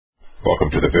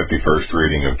Welcome to the 51st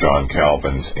reading of John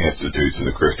Calvin's Institutes of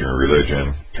the Christian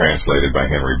Religion, translated by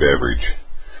Henry Beveridge.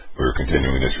 We are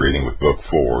continuing this reading with Book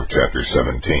 4, Chapter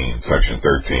 17, Section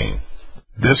 13.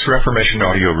 This Reformation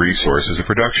audio resource is a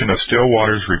production of Still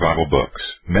Waters Revival Books.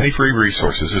 Many free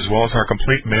resources, as well as our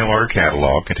complete mail order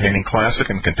catalog containing classic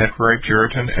and contemporary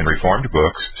Puritan and Reformed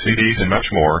books, CDs, and much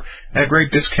more, at great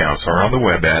discounts, are on the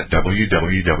web at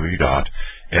www.swrb.com.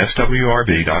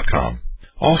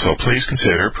 Also, please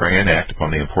consider, pray, and act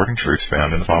upon the important truths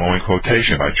found in the following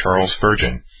quotation by Charles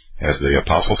Spurgeon. As the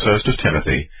Apostle says to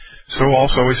Timothy, so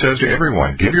also he says to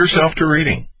everyone, give yourself to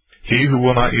reading. He who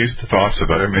will not use the thoughts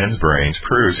of other men's brains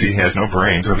proves he has no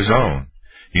brains of his own.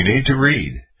 You need to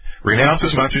read. Renounce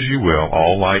as much as you will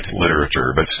all light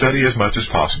literature, but study as much as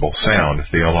possible sound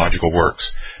theological works,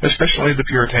 especially the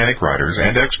Puritanic writers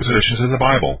and expositions of the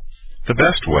Bible. The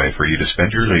best way for you to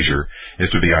spend your leisure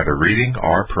is to be either reading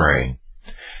or praying.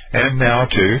 And now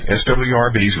to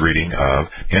SWRB's reading of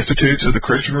Institutes of the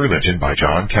Christian Religion by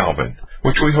John Calvin,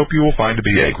 which we hope you will find to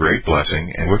be a great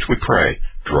blessing, and which we pray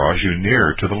draws you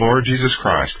nearer to the Lord Jesus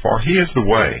Christ, for he is the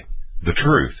way, the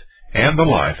truth, and the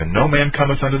life, and no man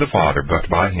cometh unto the Father but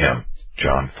by him.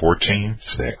 John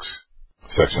 14:6.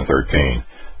 Section 13.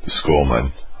 The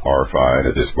schoolmen, horrified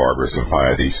at this barbarous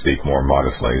impiety, speak more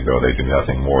modestly, though they do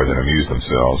nothing more than amuse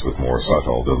themselves with more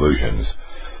subtle delusions.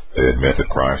 They admit that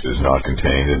Christ is not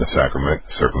contained in the sacrament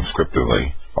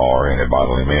circumscriptively or in a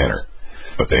bodily manner,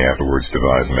 but they afterwards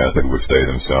devise a method which they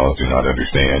themselves do not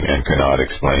understand and cannot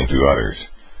explain to others.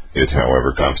 It,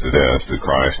 however, comes to this, that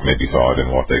Christ may be thought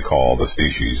in what they call the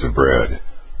species of bread.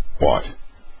 What?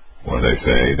 When they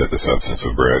say that the substance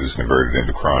of bread is converted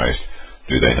into Christ,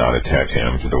 do they not attach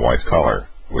him to the white color,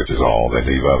 which is all they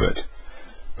leave of it?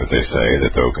 But they say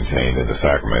that though contained in the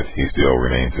sacrament, he still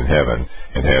remains in heaven,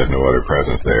 and has no other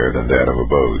presence there than that of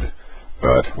abode.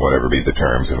 But, whatever be the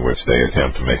terms in which they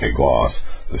attempt to make a gloss,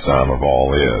 the sum of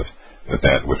all is, that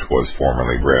that which was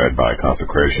formerly bread by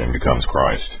consecration becomes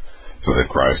Christ, so that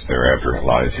Christ thereafter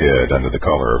lies hid under the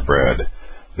color of bread.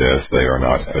 This they are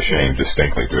not ashamed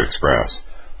distinctly to express,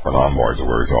 for Lombard's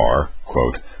words are,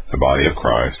 quote, the body of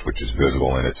Christ, which is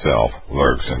visible in itself,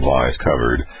 lurks and lies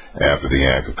covered, after the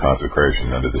act of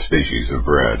consecration, under the species of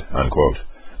bread, unquote.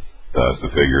 Thus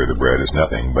the figure of the bread is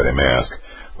nothing but a mask,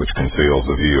 which conceals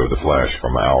the view of the flesh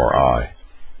from our eye.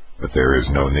 But there is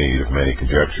no need of many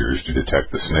conjectures to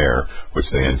detect the snare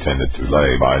which they intended to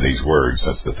lay by these words,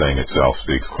 since the thing itself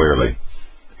speaks clearly.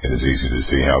 It is easy to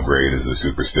see how great is the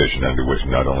superstition under which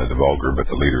not only the vulgar but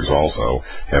the leaders also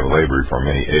have labored for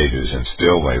many ages and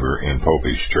still labor in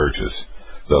popish churches.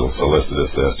 Little solicitous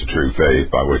as to true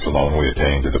faith, by which alone we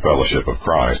attain to the fellowship of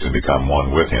Christ and become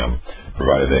one with him,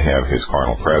 provided they have his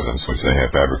carnal presence, which they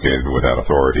have fabricated without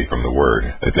authority from the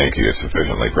Word, they think he is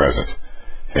sufficiently present.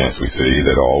 Hence we see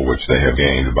that all which they have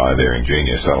gained by their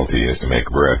ingenious subtlety is to make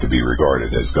bread to be regarded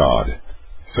as God.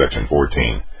 Section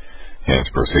 14. Hence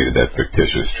proceeded that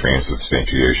fictitious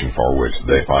transubstantiation for which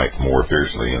they fight more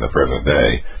fiercely in the present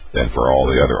day than for all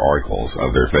the other articles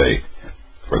of their faith.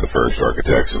 For the first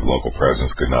architects of local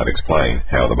presence could not explain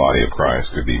how the body of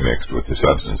Christ could be mixed with the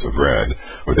substance of bread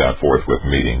without forthwith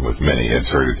meeting with many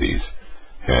absurdities.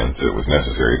 Hence it was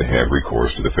necessary to have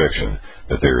recourse to the fiction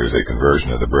that there is a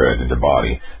conversion of the bread into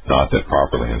body, not that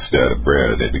properly instead of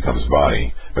bread it becomes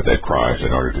body, but that Christ,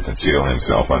 in order to conceal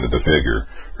himself under the figure,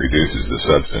 reduces the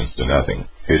substance to nothing.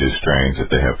 It is strange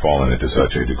that they have fallen into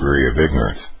such a degree of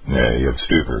ignorance, nay, of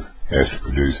stupor, as to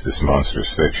produce this monstrous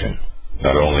fiction,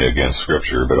 not only against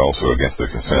Scripture, but also against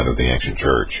the consent of the ancient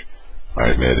Church.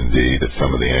 I admit, indeed, that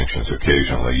some of the ancients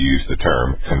occasionally used the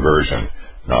term conversion,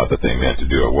 not that they meant to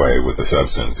do away with the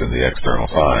substance and the external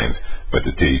signs, but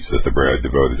to teach that the bread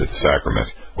devoted to the sacrament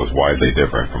was widely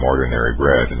different from ordinary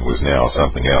bread and was now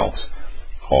something else.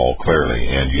 All clearly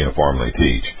and uniformly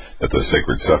teach that the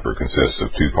sacred supper consists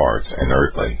of two parts, an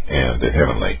earthly and a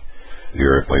heavenly. The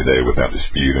earthly they without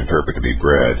dispute interpret to be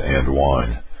bread and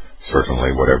wine.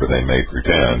 Certainly, whatever they may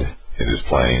pretend, it is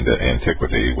plain that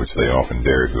antiquity, which they often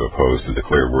dare to oppose to the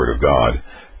clear word of God,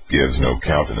 gives no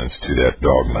countenance to that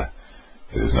dogma.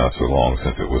 It is not so long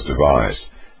since it was devised.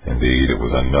 Indeed, it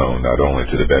was unknown not only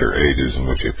to the better ages in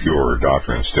which a purer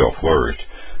doctrine still flourished,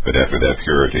 but after that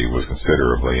purity was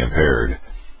considerably impaired.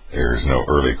 There is no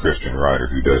early Christian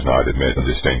writer who does not admit in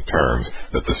distinct terms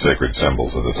that the sacred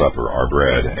symbols of the supper are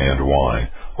bread and wine,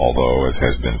 although, as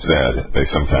has been said, they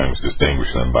sometimes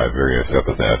distinguish them by various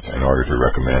epithets in order to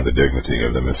recommend the dignity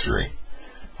of the mystery.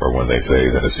 For when they say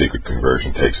that a secret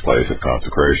conversion takes place at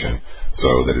consecration,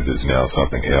 so that it is now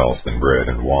something else than bread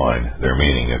and wine, their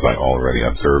meaning, as I already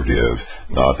observed, is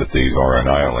not that these are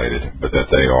annihilated, but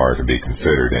that they are to be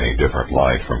considered in a different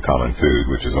light from common food,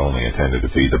 which is only intended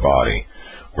to feed the body,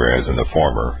 whereas in the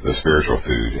former, the spiritual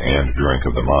food and drink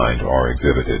of the mind are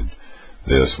exhibited.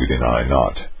 This we deny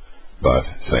not. But,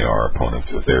 say our opponents,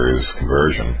 if there is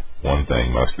conversion, one thing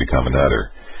must become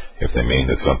another. If they mean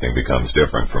that something becomes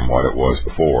different from what it was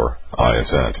before, I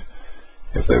assent.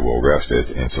 If they will rest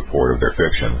it in support of their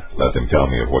fiction, let them tell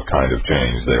me of what kind of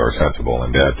change they are sensible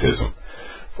in baptism.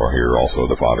 For here also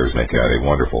the fathers make out a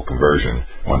wonderful conversion,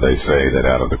 when they say that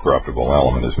out of the corruptible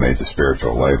element is made the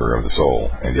spiritual labor of the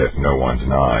soul, and yet no one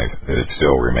denies that it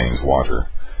still remains water.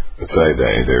 But say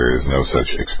they, there is no such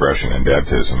expression in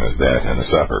baptism as that in the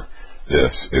supper.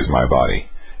 This is my body,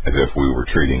 as if we were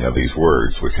treating of these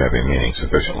words, which have a meaning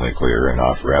sufficiently clear, and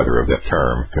not rather of that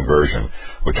term, conversion,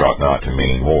 which ought not to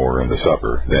mean more in the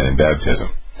supper than in baptism.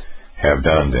 Have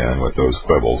done, then, with those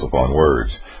quibbles upon words,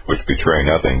 which betray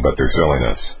nothing but their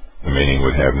silliness. The meaning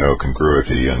would have no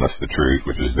congruity unless the truth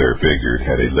which is there figured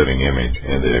had a living image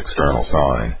in the external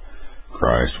sign.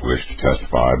 Christ wished to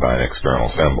testify by an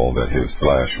external symbol that his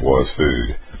flesh was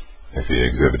food. If he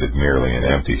exhibited merely an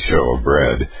empty show of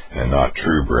bread, and not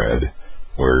true bread,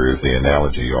 where is the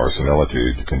analogy or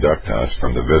similitude to conduct us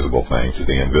from the visible thing to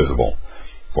the invisible?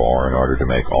 For in order to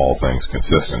make all things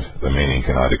consistent, the meaning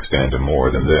cannot extend to more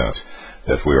than this,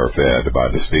 that we are fed by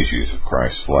the species of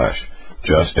Christ's flesh.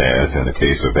 Just as in the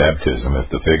case of baptism, if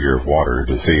the figure of water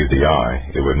deceived the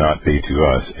eye, it would not be to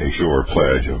us a sure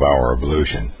pledge of our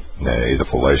ablution. Nay, the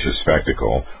fallacious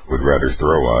spectacle would rather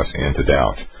throw us into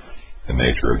doubt. The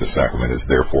nature of the sacrament is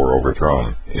therefore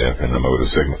overthrown, if in the mode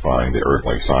of signifying the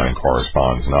earthly sign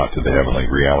corresponds not to the heavenly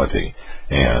reality,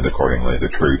 and accordingly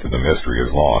the truth of the mystery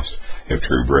is lost, if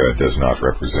true bread does not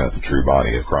represent the true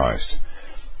body of Christ.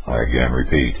 I again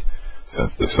repeat,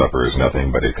 since the supper is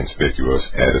nothing but a conspicuous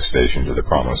attestation to the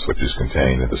promise which is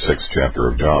contained in the 6th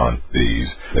chapter of John, viz.,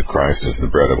 that Christ is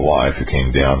the bread of life who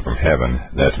came down from heaven,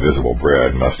 that visible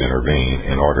bread must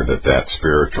intervene in order that that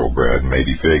spiritual bread may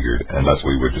be figured, unless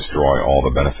we would destroy all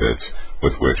the benefits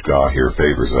with which God here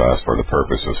favors us for the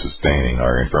purpose of sustaining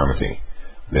our infirmity.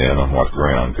 Then on what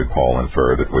ground could Paul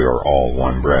infer that we are all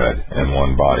one bread and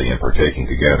one body and partaking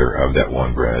together of that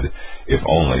one bread, if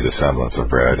only the semblance of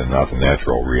bread and not the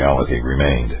natural reality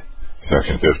remained?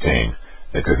 Section 15.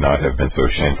 They could not have been so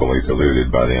shamefully deluded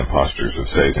by the impostures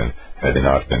of Satan had they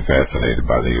not been fascinated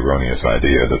by the erroneous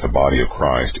idea that the body of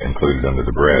Christ included under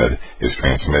the bread is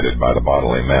transmitted by the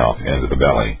bodily mouth into the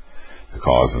belly. The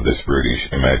cause of this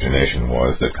brutish imagination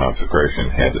was that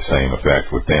consecration had the same effect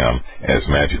with them as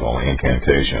magical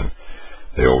incantation.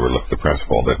 They overlooked the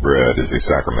principle that bread is a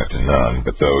sacrament to none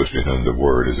but those to whom the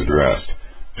word is addressed.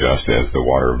 Just as the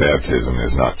water of baptism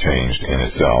is not changed in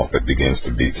itself, but begins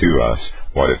to be to us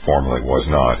what it formerly was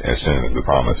not as soon as the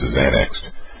promise is annexed.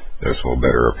 This will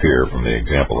better appear from the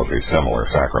example of a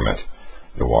similar sacrament.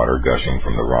 The water gushing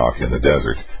from the rock in the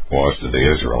desert was to the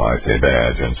Israelites a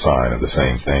badge and sign of the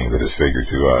same thing that is figured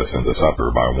to us in the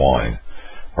supper by wine.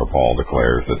 For Paul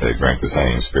declares that they drank the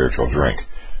same spiritual drink,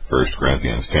 1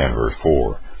 Corinthians 10, verse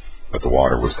 4. But the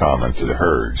water was common to the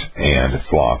herds and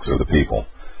flocks of the people.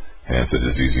 Hence it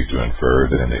is easy to infer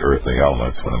that in the earthly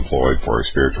elements, when employed for a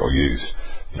spiritual use,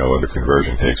 no other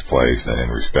conversion takes place than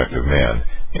in respect of men,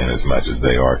 inasmuch as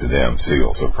they are to them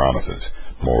seals of promises.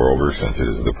 Moreover, since it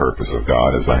is the purpose of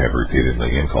God, as I have repeatedly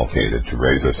inculcated, to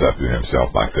raise us up to himself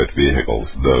by fit vehicles,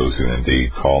 those who indeed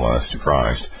call us to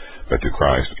Christ, but to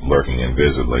Christ lurking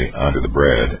invisibly under the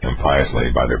bread,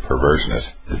 impiously by their perverseness,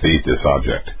 defeat this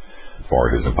object. For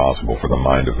it is impossible for the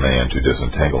mind of man to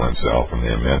disentangle himself from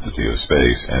the immensity of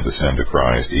space and descend to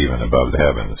Christ even above the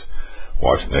heavens.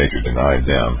 What nature denied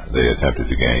them, they attempted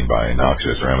to gain by a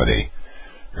noxious remedy.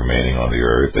 Remaining on the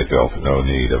earth, they felt no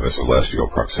need of a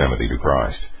celestial proximity to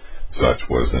Christ. Such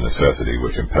was the necessity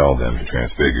which impelled them to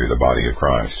transfigure the body of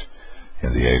Christ.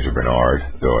 In the age of Bernard,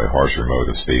 though a harsher mode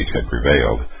of speech had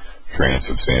prevailed,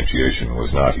 transubstantiation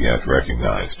was not yet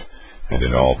recognized, and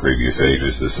in all previous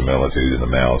ages the similitude in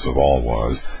the mouths of all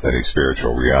was that a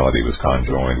spiritual reality was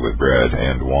conjoined with bread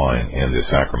and wine in this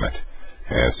sacrament.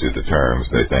 As to the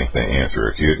terms, they think they answer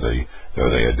acutely,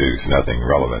 though they adduce nothing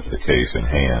relevant to the case in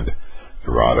hand.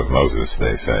 The rod of Moses,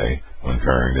 they say, when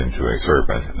turned into a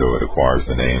serpent, though it acquires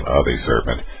the name of a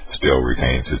serpent, still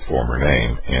retains its former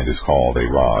name, and is called a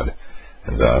rod.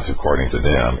 And thus, according to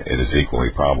them, it is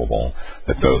equally probable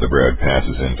that though the bread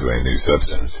passes into a new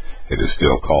substance, it is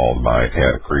still called by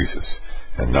catachresis,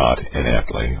 and not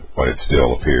inaptly what it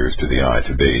still appears to the eye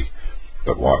to be.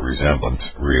 But what resemblance,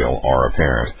 real or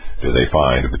apparent, do they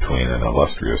find between an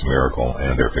illustrious miracle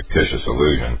and their fictitious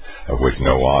illusion, of which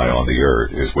no eye on the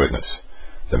earth is witness?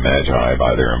 The Magi,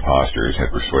 by their impostures,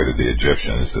 had persuaded the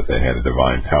Egyptians that they had a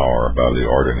divine power above the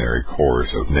ordinary course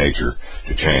of nature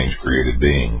to change created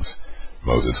beings.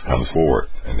 Moses comes forth,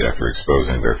 and after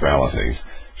exposing their fallacies,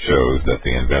 shows that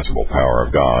the invincible power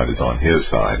of God is on his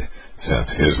side, since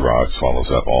his rod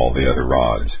swallows up all the other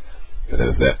rods. But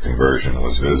as that conversion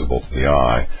was visible to the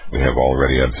eye, we have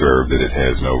already observed that it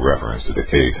has no reference to the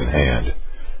case in hand.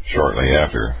 Shortly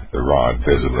after, the rod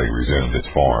visibly resumed its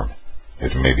form.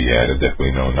 It may be added that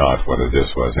we know not whether this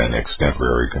was an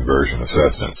extemporary conversion of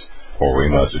substance, for we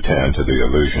must attend to the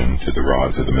allusion to the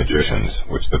rods of the magicians,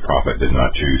 which the prophet did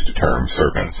not choose to term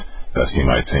serpents, lest he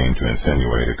might seem to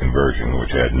insinuate a conversion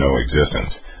which had no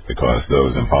existence, because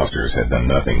those impostors had done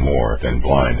nothing more than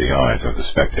blind the eyes of the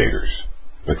spectators.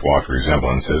 But what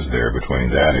resemblance is there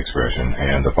between that expression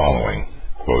and the following,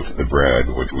 quote, "the bread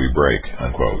which we break,"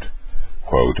 unquote,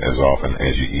 quote, "as often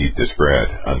as ye eat this bread,"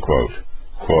 unquote,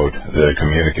 quote, "they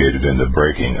communicated in the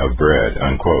breaking of bread,"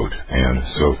 unquote, and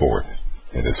so forth.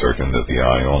 It is certain that the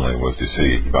eye only was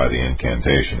deceived by the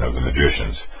incantation of the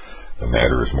magicians. The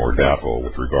matter is more doubtful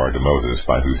with regard to Moses,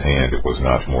 by whose hand it was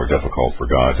not more difficult for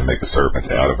God to make a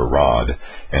serpent out of a rod,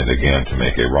 and again to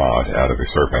make a rod out of a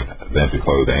serpent, than to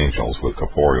clothe angels with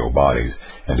corporeal bodies,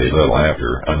 and a little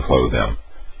after unclothe them.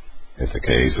 If the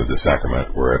case of the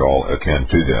sacrament were at all akin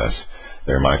to this,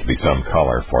 there might be some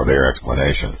color for their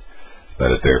explanation.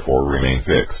 Let it therefore remain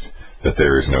fixed, that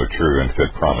there is no true and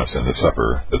fit promise in the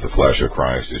supper that the flesh of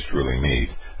Christ is truly meat,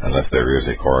 unless there is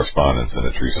a correspondence in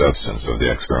the true substance of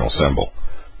the external symbol.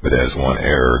 But as one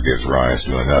error gives rise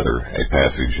to another, a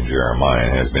passage in Jeremiah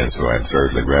has been so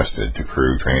absurdly wrested to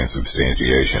prove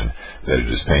transubstantiation that it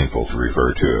is painful to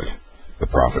refer to it. The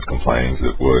prophet complains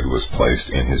that wood was placed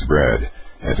in his bread,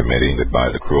 intimating that by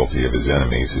the cruelty of his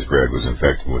enemies his bread was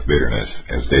infected with bitterness,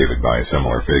 as David by a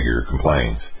similar figure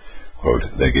complains.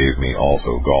 Quote, "They gave me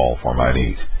also gall for mine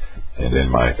eat, and in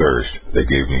my thirst they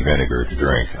gave me vinegar to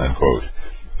drink," unquote.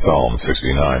 Psalm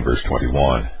 69, verse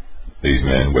 21. These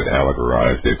men would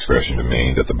allegorize the expression to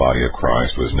mean that the body of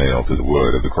Christ was nailed to the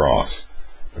wood of the cross,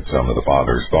 but some of the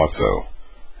fathers thought so,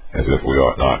 as if we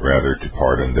ought not rather to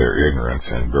pardon their ignorance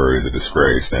and bury the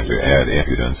disgrace than to add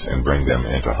impudence and bring them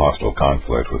into hostile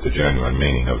conflict with the genuine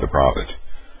meaning of the prophet.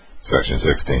 Section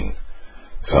 16.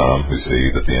 Some who see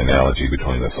that the analogy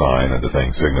between the sign and the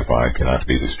thing signified cannot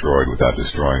be destroyed without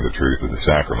destroying the truth of the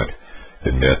sacrament,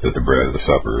 admit that the bread of the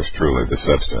supper is truly the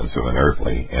substance of an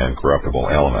earthly and corruptible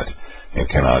element, and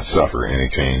cannot suffer any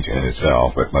change in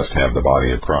itself, but must have the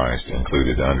body of Christ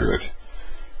included under it.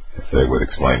 If they would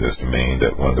explain this to mean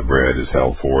that when the bread is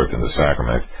held forth in the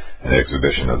sacrament, an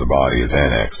exhibition of the body is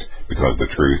annexed, because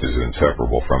the truth is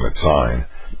inseparable from its sign,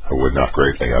 I would not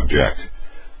greatly object.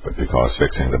 But because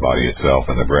fixing the body itself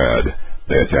in the bread,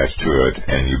 they attach to it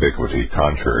an ubiquity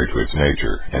contrary to its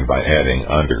nature, and by adding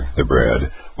under the bread,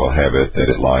 will have it that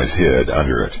it lies hid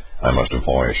under it. I must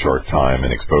employ a short time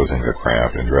in exposing their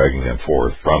craft and dragging them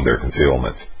forth from their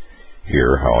concealments.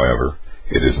 Here, however,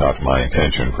 it is not my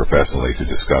intention professedly to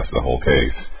discuss the whole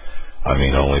case. I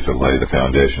mean only to lay the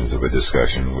foundations of a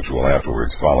discussion which will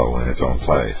afterwards follow in its own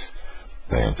place.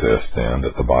 They insist, then,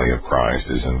 that the body of Christ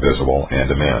is invisible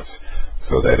and immense,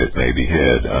 so that it may be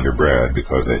hid under bread,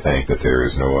 because they think that there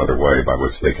is no other way by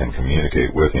which they can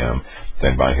communicate with him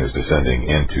than by his descending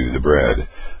into the bread,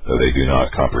 though they do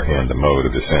not comprehend the mode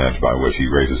of descent by which he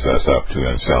raises us up to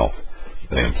himself.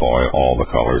 They employ all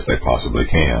the colors they possibly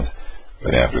can,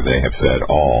 but after they have said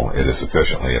all, it is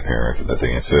sufficiently apparent that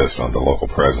they insist on the local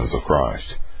presence of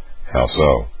Christ. How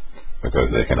so?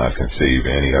 Because they cannot conceive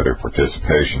any other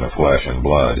participation of flesh and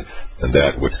blood than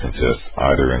that which consists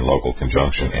either in local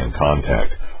conjunction and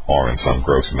contact, or in some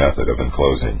gross method of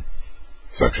enclosing.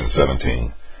 Section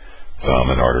 17. Some,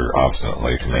 in order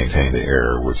obstinately to maintain the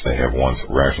error which they have once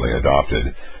rashly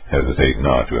adopted, hesitate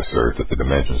not to assert that the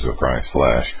dimensions of Christ's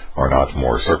flesh are not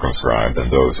more circumscribed than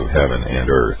those of heaven and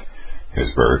earth. His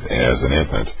birth as an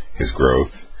infant, his growth,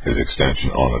 his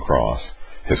extension on the cross,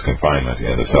 his confinement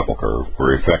in the sepulchre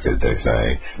were effected, they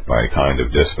say, by a kind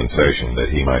of dispensation that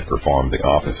he might perform the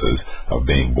offices of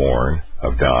being born,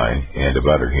 of dying, and of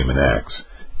other human acts.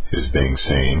 His being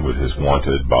seen with his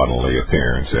wonted bodily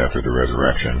appearance after the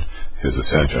resurrection, his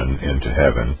ascension into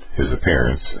heaven, his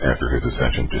appearance after his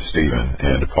ascension to Stephen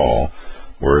and to Paul,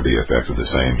 were the effect of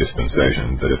the same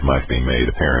dispensation, that it might be made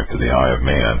apparent to the eye of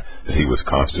man that he was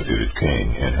constituted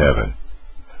king in heaven.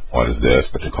 What is this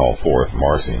but to call forth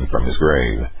Marcion from his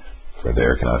grave? For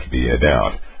there cannot be a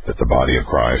doubt that the body of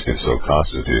Christ, if so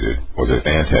constituted, was a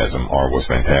phantasm or was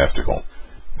fantastical.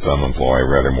 Some employ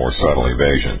rather more subtle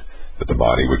evasion, that the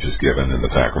body which is given in the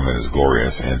sacrament is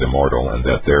glorious and immortal, and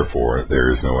that therefore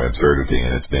there is no absurdity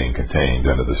in its being contained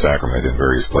under the sacrament in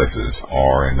various places,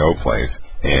 or in no place,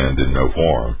 and in no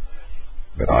form.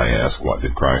 But I ask, what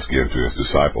did Christ give to his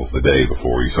disciples the day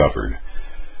before he suffered?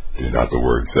 Do not the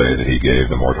words say that he gave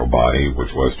the mortal body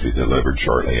which was to be delivered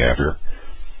shortly after?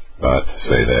 But,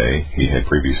 say they, he had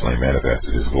previously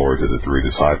manifested his glory to the 3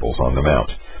 disciples on the mount,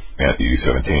 Matthew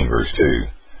 17, verse 2.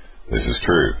 This is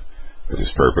true. But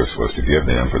his purpose was to give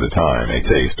them for the time a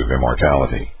taste of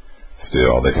immortality.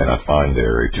 Still, they cannot find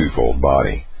there a twofold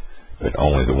body, but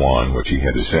only the one which he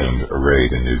had assumed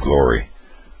arrayed in new glory.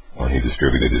 When he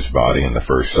distributed his body in the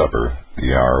first supper,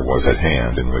 the hour was at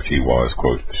hand in which he was,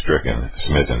 quote, stricken,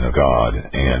 smitten of God,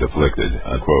 and afflicted,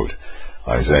 unquote.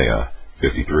 Isaiah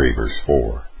 53, verse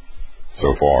 4.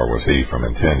 So far was he from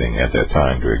intending at that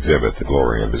time to exhibit the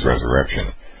glory of his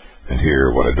resurrection. And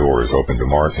here what a door is opened to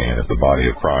Marcion if the body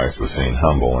of Christ was seen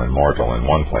humble and mortal in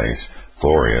one place,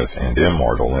 glorious and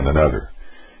immortal in another.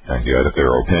 And yet if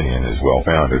their opinion is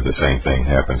well-founded, the same thing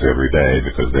happens every day,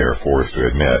 because they are forced to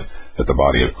admit that the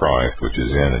body of Christ, which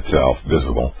is in itself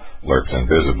visible, lurks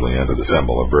invisibly under the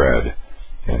symbol of bread.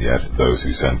 And yet those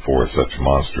who send forth such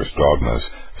monstrous dogmas,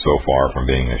 so far from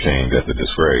being ashamed at the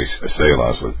disgrace, assail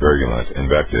us with virulent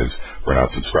invectives for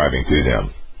not subscribing to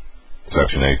them.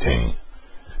 Section 18.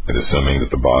 But assuming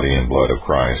that the body and blood of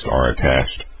Christ are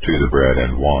attached to the bread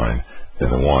and wine,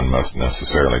 then the one must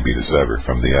necessarily be dissevered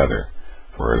from the other.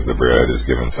 For as the bread is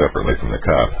given separately from the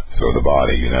cup, so the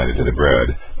body, united to the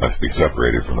bread, must be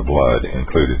separated from the blood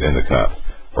included in the cup.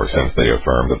 For since they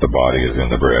affirm that the body is in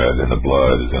the bread and the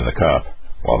blood is in the cup,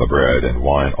 while the bread and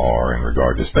wine are, in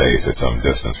regard to space, at some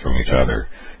distance from each other,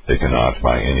 they cannot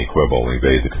by any quibble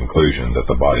evade the conclusion that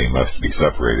the body must be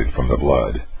separated from the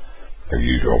blood. Their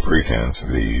usual pretense,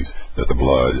 viz., that the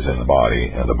blood is in the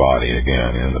body, and the body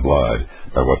again in the blood,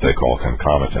 by what they call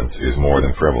concomitance, is more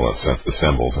than frivolous, since the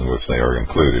symbols in which they are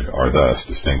included are thus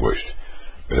distinguished.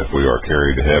 But if we are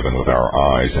carried to heaven with our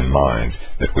eyes and minds,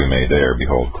 that we may there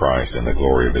behold Christ in the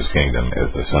glory of his kingdom,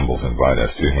 as the symbols invite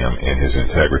us to him in his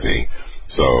integrity,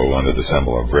 so under the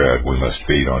symbol of bread we must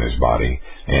feed on his body,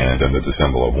 and under the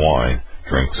symbol of wine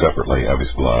drink separately of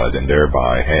his blood, and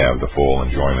thereby have the full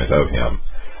enjoyment of him.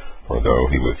 For though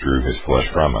he withdrew his flesh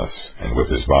from us, and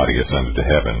with his body ascended to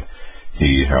heaven,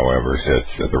 he, however,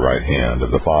 sits at the right hand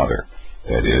of the Father.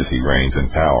 That is, he reigns in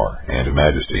power and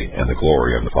majesty and the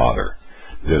glory of the Father.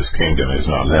 This kingdom is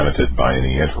not limited by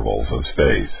any intervals of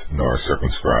space, nor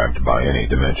circumscribed by any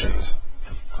dimensions.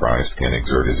 Christ can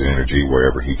exert his energy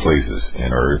wherever he pleases,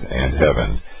 in earth and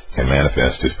heaven, can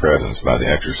manifest his presence by the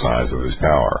exercise of his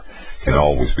power, can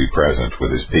always be present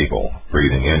with his people,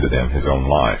 breathing into them his own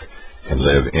life, can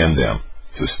live in them,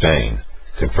 sustain,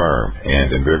 confirm,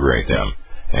 and invigorate them,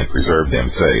 and preserve them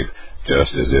safe,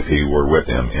 just as if he were with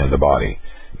them in the body.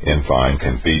 In fine,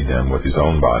 can feed them with his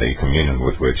own body, communion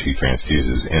with which he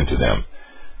transfuses into them.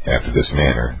 After this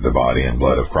manner, the body and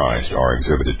blood of Christ are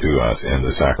exhibited to us in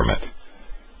the sacrament.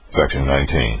 Section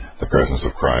 19. The presence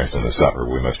of Christ in the supper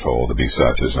we must hold to be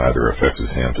such as neither affixes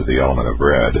him to the element of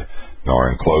bread, nor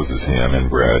encloses him in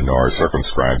bread, nor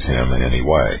circumscribes him in any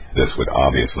way. This would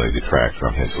obviously detract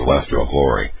from his celestial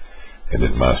glory, and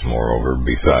it must moreover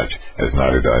be such as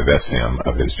neither divests him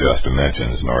of his just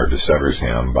dimensions, nor dissevers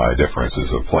him by differences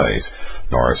of place,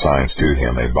 nor assigns to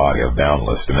him a body of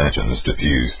boundless dimensions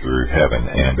diffused through heaven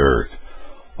and earth.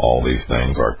 All these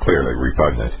things are clearly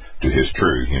repugnant to his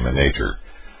true human nature.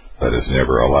 Let us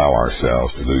never allow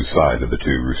ourselves to lose sight of the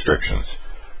two restrictions.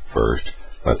 First,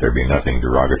 let there be nothing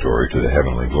derogatory to the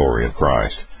heavenly glory of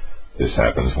Christ. This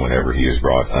happens whenever he is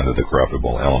brought under the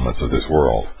corruptible elements of this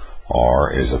world,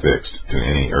 or is affixed to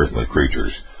any earthly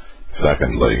creatures.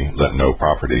 Secondly, let no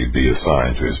property be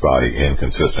assigned to his body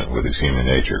inconsistent with his human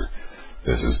nature.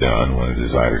 This is done when it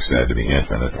is either said to be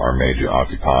infinite or made to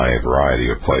occupy a variety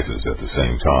of places at the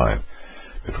same time.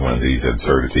 But when these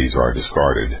absurdities are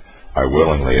discarded, I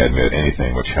willingly admit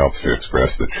anything which helps to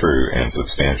express the true and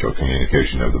substantial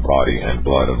communication of the body and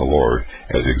blood of the Lord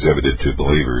as exhibited to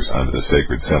believers under the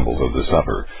sacred symbols of the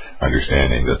supper,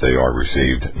 understanding that they are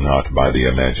received not by the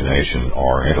imagination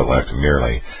or intellect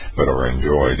merely, but are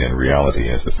enjoyed in reality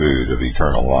as the food of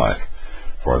eternal life.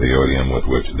 For the odium with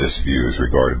which this view is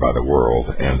regarded by the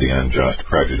world, and the unjust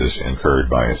prejudice incurred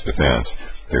by its defense,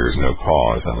 there is no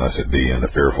cause unless it be in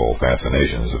the fearful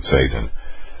fascinations of Satan.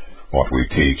 What we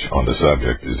teach on the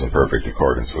subject is in perfect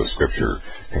accordance with Scripture,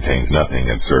 contains nothing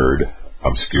absurd,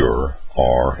 obscure,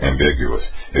 or ambiguous,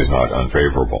 is not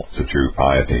unfavorable to true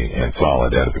piety and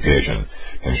solid edification.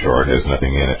 In short, has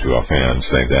nothing in it to offend,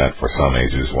 save that for some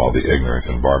ages, while the ignorance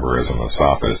and barbarism of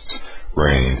sophists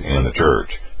reigned in the church,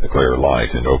 the clear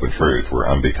light and open truth were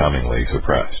unbecomingly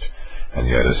suppressed. And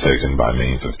yet as Satan by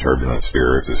means of turbulent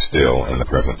spirits is still in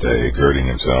the present day exerting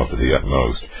himself to the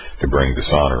utmost to bring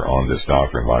dishonor on this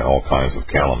doctrine by all kinds of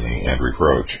calumny and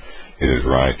reproach, it is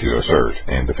right to assert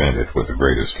and defend it with the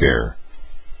greatest care.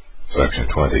 Section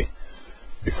 20.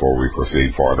 Before we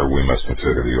proceed farther, we must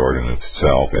consider the ordinance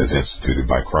itself as instituted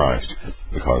by Christ,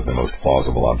 because the most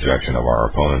plausible objection of our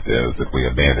opponents is that we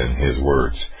abandon his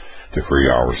words. To free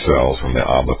ourselves from the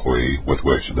obloquy with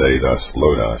which they thus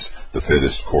load us, the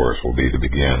fittest course will be to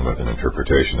begin with an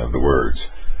interpretation of the words.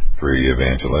 3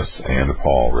 evangelists and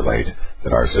Paul relate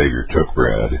that our Savior took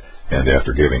bread, and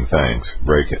after giving thanks,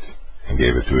 brake it, and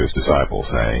gave it to his disciples,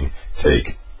 saying,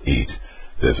 "Take, eat,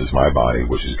 this is my body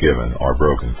which is given or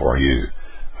broken for you."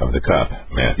 Of the cup,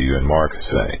 Matthew and Mark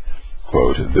say,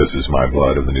 quote, "This is my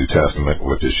blood of the New Testament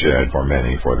which is shed for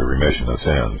many for the remission of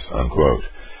sins," unquote.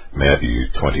 Matthew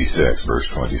 26, verse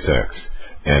 26,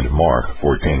 and Mark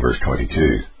 14, verse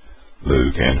 22.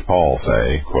 Luke and Paul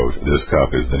say, quote, "This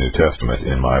cup is the New Testament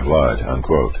in my blood,"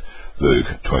 unquote. Luke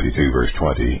 22, verse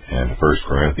 20, and 1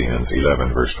 Corinthians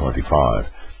 11, verse 25.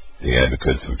 The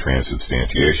advocates of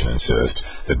transubstantiation insist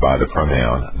that by the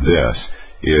pronoun "this"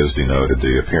 is denoted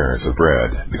the appearance of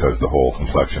bread, because the whole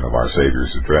complexion of our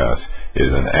Savior's address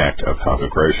is an act of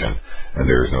consecration, and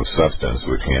there is no substance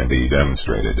which can be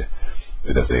demonstrated.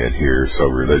 But if they adhere so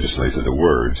religiously to the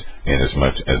words,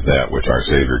 inasmuch as that which our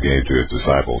Savior gave to his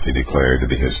disciples he declared to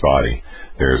be his body,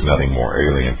 there is nothing more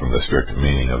alien from the strict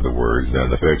meaning of the words than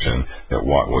the fiction that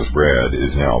what was bread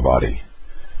is now body.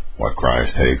 What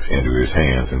Christ takes into his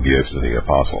hands and gives to the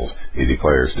apostles, he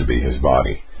declares to be his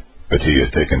body. But he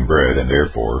has taken bread, and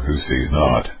therefore who sees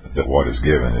not that what is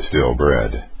given is still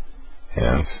bread?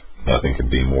 Hence, nothing can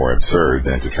be more absurd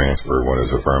than to transfer what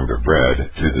is affirmed of bread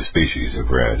to the species of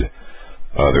bread.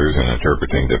 Others, in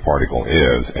interpreting the particle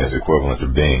 "is" as equivalent to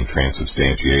being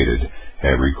transubstantiated,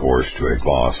 have recourse to a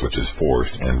gloss which is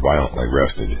forced and violently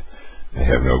wrested. They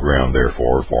have no ground,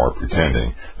 therefore, for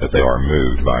pretending that they are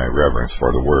moved by a reverence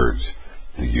for the words.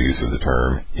 The use of the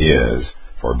term "is"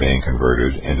 for being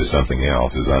converted into something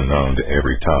else is unknown to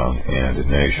every tongue and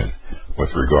nation.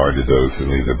 With regard to those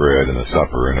who leave the bread and the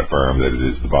supper and affirm that it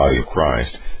is the body of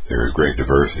Christ, there is great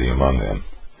diversity among them.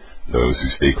 Those who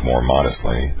speak more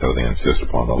modestly, though they insist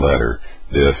upon the letter,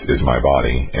 "This is my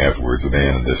body," afterwards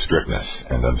abandon this strictness,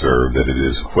 and observe that it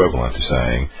is equivalent to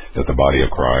saying that the body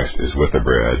of Christ is with the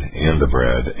bread, in the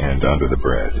bread, and under the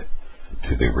bread.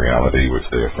 To the reality which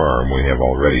they affirm we have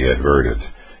already adverted,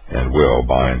 and will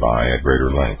by and by at greater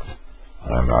length.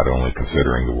 I am not only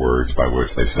considering the words by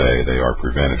which they say they are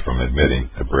prevented from admitting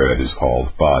that bread is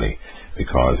called body,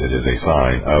 because it is a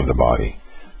sign of the body.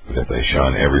 But if they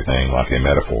shun everything like a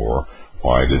metaphor,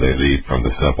 why do they leap from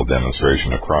the simple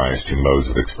demonstration of Christ to modes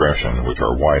of expression which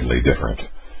are widely different?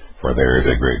 For there is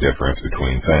a great difference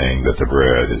between saying that the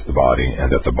bread is the body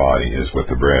and that the body is with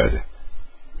the bread.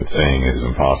 But seeing it is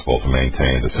impossible to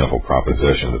maintain the simple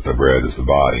proposition that the bread is the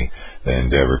body, they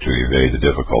endeavor to evade the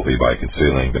difficulty by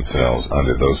concealing themselves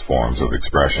under those forms of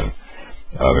expression.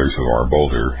 Others who are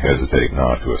bolder hesitate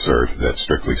not to assert that,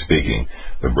 strictly speaking,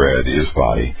 the bread is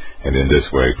body, and in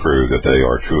this way prove that they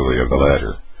are truly of the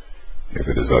latter. If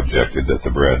it is objected that the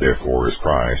bread therefore is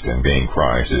Christ, and being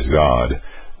Christ is God,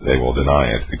 they will deny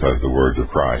it because the words of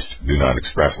Christ do not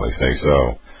expressly say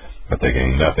so. But they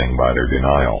gain nothing by their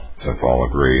denial, since all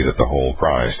agree that the whole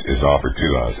Christ is offered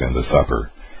to us in the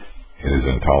supper. It is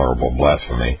intolerable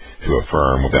blasphemy to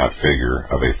affirm without figure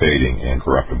of a fading and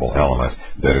corruptible element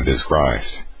that it is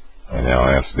Christ. I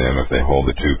now ask them if they hold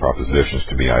the two propositions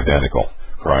to be identical.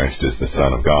 Christ is the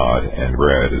Son of God, and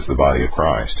bread is the body of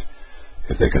Christ.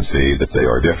 If they concede that they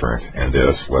are different, and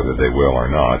this, whether they will or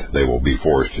not, they will be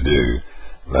forced to do,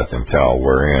 let them tell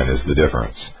wherein is the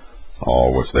difference.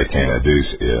 All which they can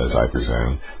adduce is, I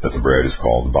presume, that the bread is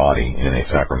called body in a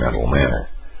sacramental manner.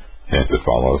 Hence it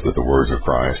follows that the words of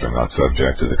Christ are not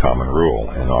subject to the common rule,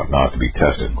 and ought not to be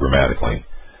tested grammatically.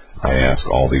 I ask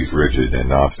all these rigid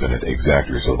and obstinate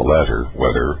exactors of the letter,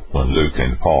 whether, when Luke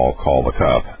and Paul call the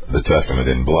cup the testament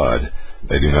in blood,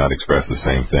 they do not express the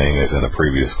same thing as in the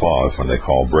previous clause when they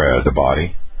call bread the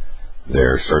body?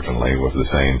 There certainly was the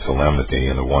same solemnity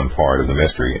in the one part of the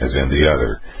mystery as in the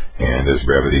other, and as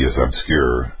brevity is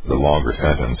obscure, the longer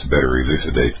sentence better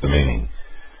elucidates the meaning.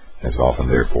 As often,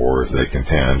 therefore, as they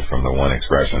contend from the one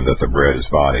expression that the bread is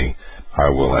body, I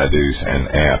will adduce an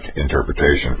apt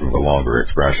interpretation from the longer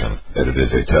expression that it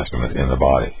is a testament in the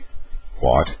body.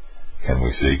 What? Can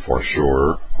we seek for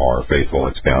surer or faithful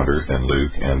expounders than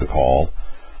Luke and Paul?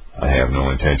 I have no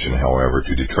intention, however,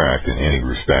 to detract in any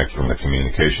respect from the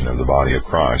communication of the body of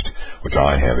Christ, which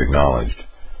I have acknowledged.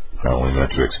 I only meant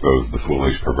to expose the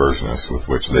foolish perverseness with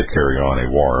which they carry on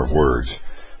a war of words.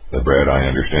 The bread I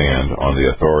understand, on the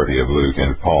authority of Luke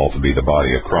and Paul, to be the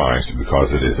body of Christ,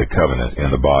 because it is a covenant in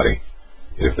the body.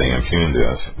 If they impugn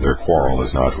this, their quarrel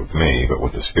is not with me, but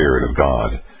with the Spirit of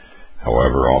God.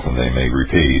 However often they may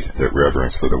repeat that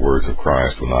reverence for the words of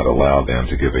Christ will not allow them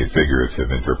to give a figurative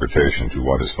interpretation to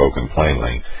what is spoken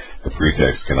plainly, the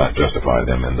pretext cannot justify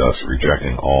them in thus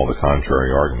rejecting all the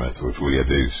contrary arguments which we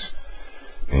adduce.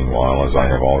 Meanwhile, as I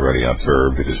have already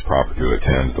observed, it is proper to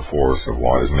attend the force of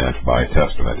what is meant by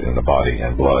testament in the body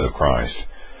and blood of Christ.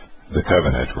 The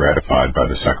covenant, ratified by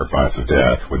the sacrifice of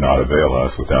death, would not avail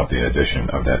us without the addition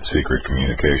of that secret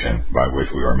communication by which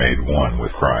we are made one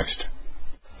with Christ.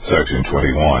 Section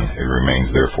 21. It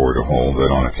remains therefore to hold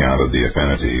that on account of the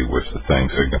affinity which the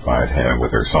things signified have with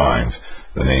their signs,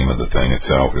 the name of the thing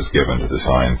itself is given to the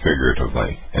sign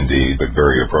figuratively, indeed, but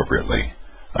very appropriately.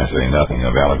 I say nothing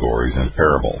of allegories and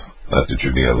parables, lest it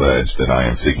should be alleged that I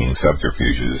am seeking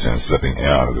subterfuges and slipping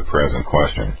out of the present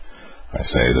question. I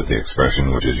say that the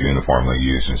expression which is uniformly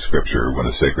used in Scripture when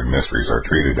the sacred mysteries are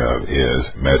treated of is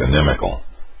metonymical.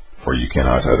 For you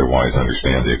cannot otherwise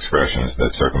understand the expressions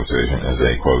that circumcision is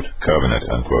a, quote, covenant,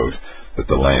 unquote, that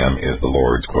the lamb is the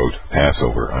Lord's, quote,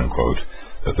 Passover, unquote,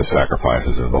 that the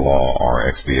sacrifices of the law are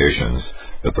expiations,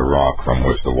 that the rock from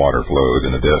which the water flowed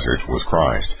in the desert was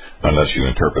Christ, unless you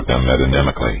interpret them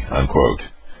metonymically, unquote.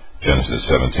 Genesis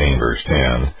 17, verse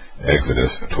 10,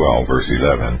 Exodus 12, verse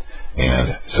 11,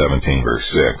 and 17, verse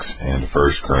 6, and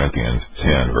 1 Corinthians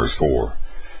 10, verse 4.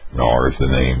 Nor is the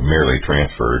name merely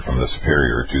transferred from the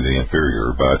superior to the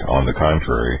inferior, but, on the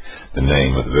contrary, the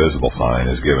name of the visible sign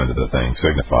is given to the thing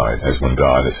signified, as when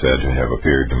God is said to have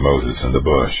appeared to Moses in the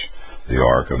bush. The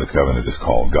ark of the covenant is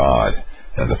called God,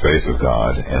 and the face of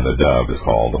God, and the dove is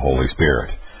called the Holy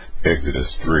Spirit.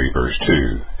 Exodus 3, verse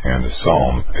 2, and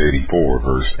Psalm 84,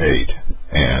 verse 8,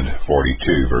 and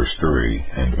 42, verse 3,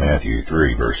 and Matthew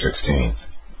 3, verse 16.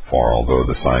 For although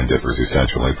the sign differs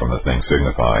essentially from the thing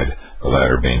signified, the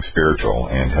latter being spiritual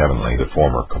and heavenly, the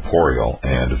former corporeal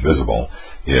and visible,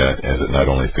 yet as it not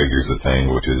only figures the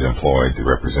thing which is employed to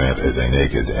represent as a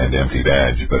naked and empty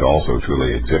badge, but also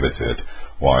truly exhibits it,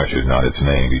 why should not its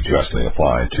name be justly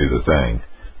applied to the thing?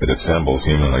 That its symbols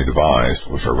humanly devised,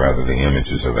 which are rather the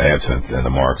images of absent than the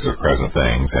marks of present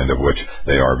things, and of which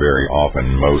they are very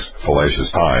often most fallacious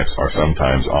types, are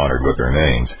sometimes honored with their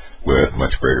names, with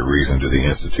much greater reason do the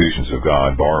institutions of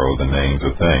God borrow the names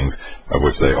of things of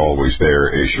which they always bear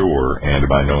a sure and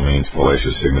by no means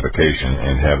fallacious signification,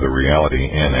 and have the reality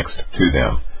annexed to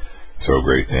them. So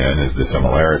great then is the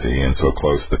similarity, and so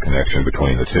close the connection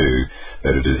between the two,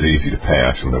 that it is easy to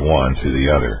pass from the one to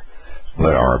the other.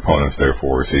 Let our opponents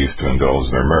therefore cease to indulge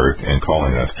their mirth in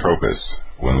calling us tropists,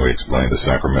 when we explain the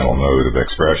sacramental mode of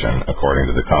expression according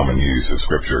to the common use of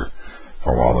Scripture.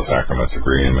 For while the sacraments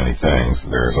agree in many things,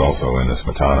 there is also in this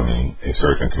metonymy a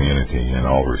certain community in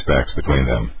all respects between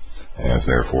them. As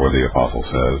therefore the Apostle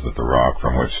says that the rock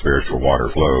from which spiritual water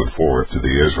flowed forth to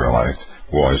the Israelites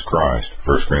was Christ,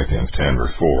 1 Corinthians 10,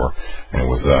 verse 4, and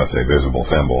was thus a visible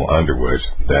symbol under which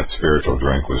that spiritual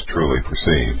drink was truly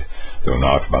perceived, though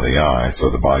not by the eye,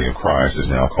 so the body of Christ is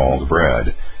now called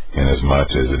bread, inasmuch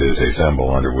as it is a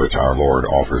symbol under which our Lord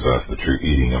offers us the true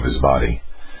eating of his body.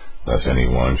 Lest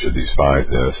anyone should despise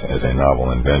this as a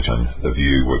novel invention, the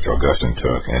view which Augustine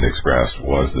took and expressed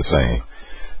was the same.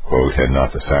 Quote, had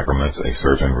not the sacraments a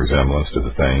certain resemblance to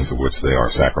the things of which they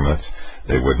are sacraments,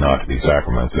 they would not be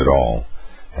sacraments at all.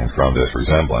 And from this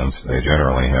resemblance, they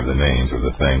generally have the names of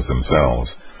the things themselves.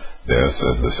 This,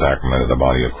 as the sacrament of the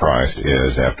body of Christ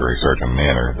is, after a certain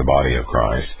manner, the body of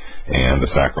Christ, and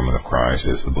the sacrament of Christ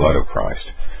is the blood of Christ.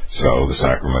 So the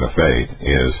sacrament of faith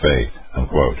is faith,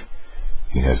 unquote.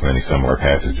 He has many similar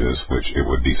passages which it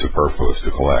would be superfluous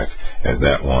to collect, as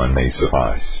that one may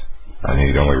suffice. I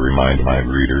need only remind my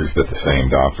readers that the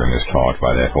same doctrine is taught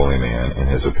by that holy man in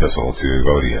his epistle to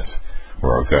Evodius,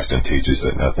 where Augustine teaches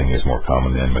that nothing is more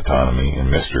common than metonymy in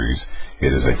mysteries.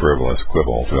 It is a frivolous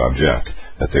quibble to object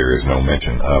that there is no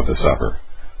mention of the supper.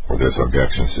 Were this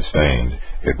objection sustained,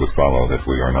 it would follow that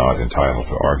we are not entitled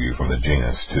to argue from the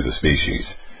genus to the species.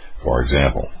 For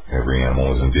example, every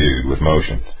animal is endued with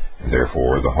motion, and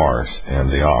therefore the horse and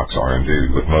the ox are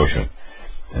endued with motion.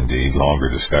 Indeed, longer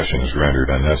discussion is rendered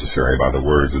unnecessary by the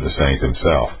words of the saint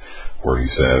himself, where he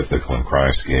says that when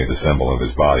Christ gave the symbol of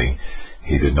his body,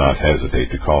 he did not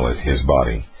hesitate to call it his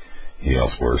body. He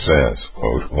elsewhere says,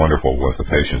 quote, wonderful was the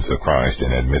patience of Christ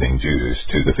in admitting Judas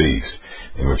to the feast,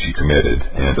 in which he committed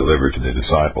and delivered to the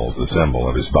disciples the symbol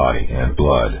of his body and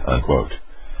blood, unquote.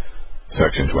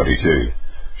 Section 22.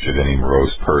 Should any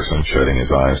morose person, shutting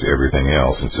his eyes to everything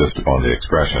else, insist upon the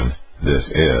expression, this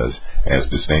is, as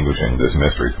distinguishing this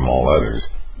mystery from all others?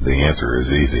 The answer is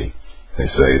easy. They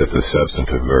say that the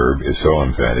substantive verb is so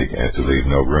emphatic as to leave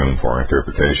no room for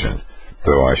interpretation.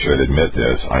 Though I should admit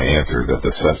this, I answer that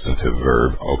the substantive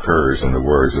verb occurs in the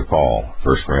words of Paul,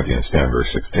 1 Corinthians 10,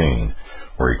 verse 16,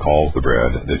 where he calls the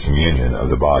bread the communion of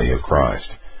the body of Christ.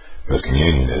 But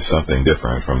communion is something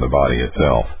different from the body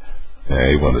itself.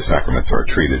 Nay, when the sacraments are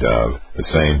treated of, the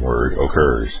same word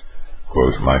occurs.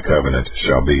 Quote, "My covenant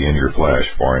shall be in your flesh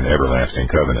for an everlasting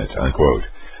covenant," unquote.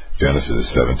 Genesis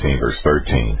 17, verse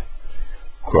 13.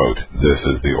 Quote, "This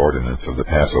is the ordinance of the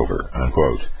Passover,"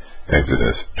 unquote.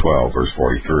 Exodus 12, verse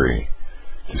 43.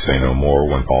 To say no more,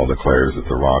 when Paul declares that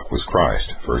the rock was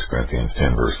Christ, 1 Corinthians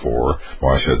 10, verse 4,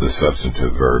 why should the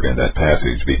substantive verb in that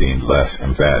passage be deemed less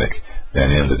emphatic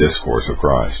than in the discourse of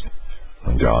Christ?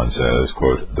 When John says,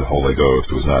 quote, "The Holy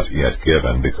Ghost was not yet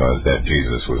given because that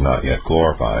Jesus was not yet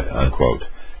glorified," unquote.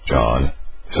 John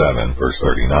 7, verse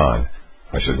 39.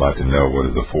 I should like to know what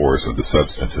is the force of the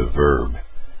substantive verb.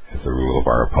 If the rule of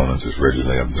our opponents is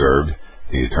rigidly observed,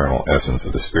 the eternal essence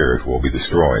of the Spirit will be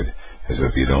destroyed, as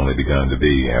if he had only begun to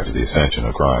be after the ascension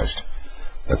of Christ.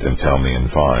 Let them tell me in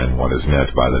fine what is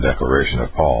meant by the declaration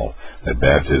of Paul, that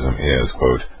baptism is,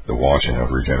 quote, "the washing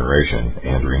of regeneration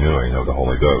and renewing of the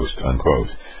Holy Ghost," unquote.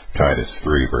 Titus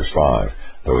 3, verse 5,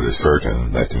 though it is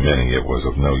certain that to many it was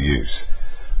of no use.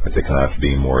 But they cannot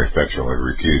be more effectually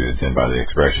refuted than by the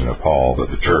expression of Paul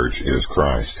that the church is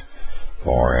Christ.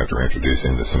 For after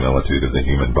introducing the similitude of the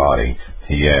human body,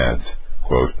 he adds,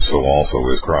 quote, "So also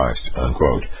is Christ,"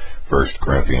 unquote. 1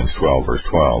 Corinthians 12, verse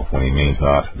 12, when he means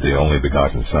not the only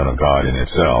begotten Son of God in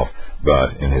himself,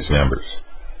 but in his members.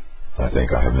 I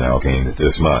think I have now gained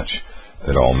this much,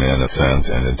 that all men of sense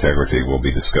and integrity will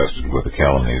be disgusted with the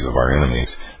calumnies of our enemies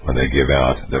when they give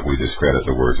out that we discredit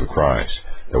the words of Christ,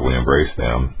 that we embrace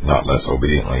them not less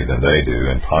obediently than they do,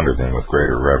 and ponder them with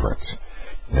greater reverence.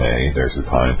 Nay, their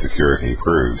supine security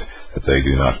proves that they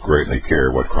do not greatly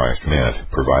care what Christ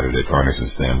meant, provided it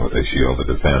furnishes them with a shield to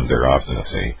defend their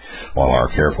obstinacy, while our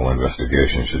careful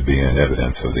investigation should be in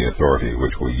evidence of the authority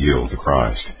which we yield to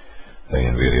Christ. They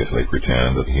invidiously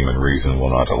pretend that the human reason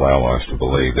will not allow us to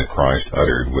believe that Christ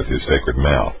uttered with his sacred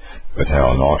mouth, but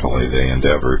how naughtily they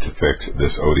endeavor to fix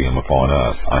this odium upon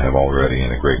us, I have already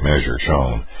in a great measure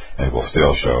shown, and will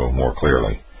still show more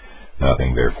clearly.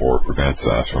 Nothing, therefore, prevents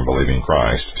us from believing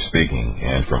Christ speaking,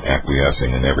 and from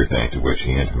acquiescing in everything to which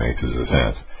he intimates his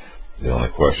assent. The only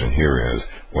question here is,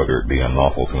 whether it be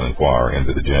unlawful to inquire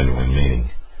into the genuine meaning.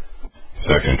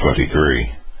 Section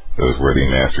 23. Those worthy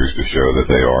masters, to show that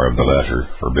they are of the letter,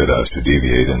 forbid us to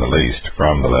deviate in the least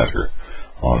from the letter.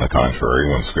 On the contrary,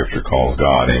 when Scripture calls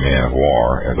God a man of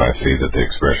war, as I see that the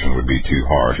expression would be too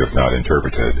harsh if not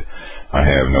interpreted, I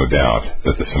have no doubt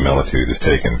that the similitude is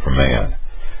taken from man.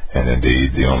 And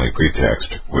indeed, the only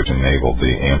pretext which enabled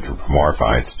the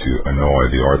anthropomorphites to annoy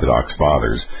the Orthodox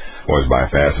Fathers was by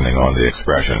fastening on the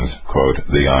expressions, quote,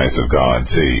 "the eyes of God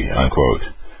see," unquote,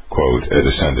 quote, "it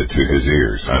ascended to his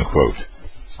ears," unquote,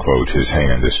 quote, "his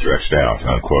hand is stretched out,"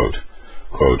 unquote,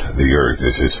 quote, "the earth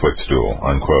is his footstool,"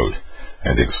 unquote,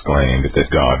 and exclaimed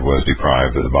that God was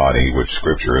deprived of the body which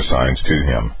Scripture assigns to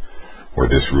him. Were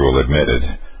this rule admitted,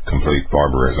 complete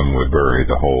barbarism would bury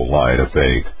the whole light of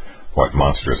faith. What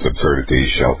monstrous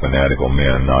absurdities shall fanatical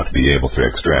men not be able to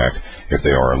extract if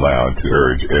they are allowed to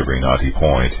urge every knotty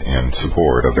point in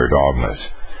support of their dogmas?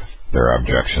 Their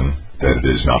objection, that it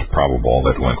is not probable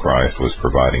that when Christ was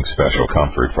providing special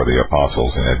comfort for the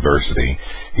apostles in adversity,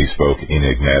 he spoke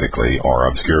enigmatically or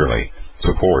obscurely,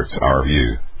 supports our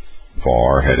view.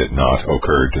 For had it not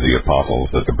occurred to the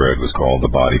apostles that the bread was called the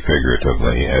body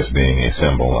figuratively, as being a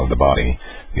symbol of the body,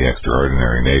 the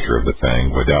extraordinary nature of the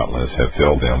thing would doubtless have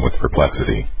filled them with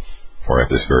perplexity. For at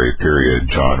this very period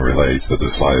John relates that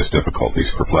the slightest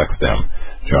difficulties perplexed them,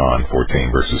 John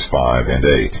 14 verses 5 and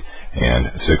 8,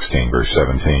 and 16 verse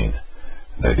 17.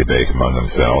 They debate among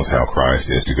themselves how Christ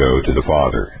is to go to the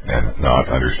Father, and not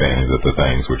understanding that the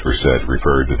things which were said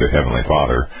referred to the Heavenly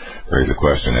Father, raise a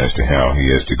question as to how he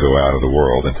is to go out of the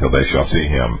world until they shall see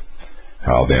him.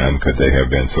 How then could they have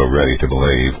been so ready to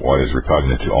believe what is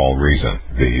repugnant to all reason,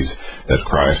 viz., that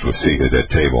Christ was seated at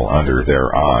table under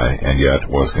their eye, and yet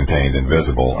was contained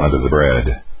invisible under the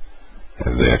bread?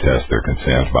 As they attest their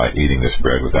consent by eating this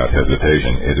bread without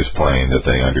hesitation, it is plain that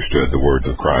they understood the words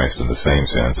of Christ in the same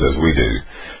sense as we do,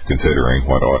 considering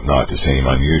what ought not to seem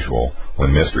unusual,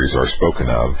 when mysteries are spoken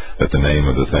of, that the name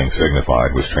of the thing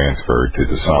signified was transferred to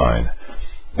the sign.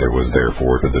 There was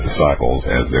therefore to the disciples,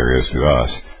 as there is to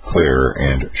us, clear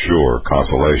and sure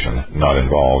consolation, not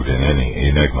involved in any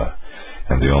enigma.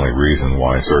 And the only reason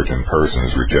why certain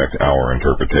persons reject our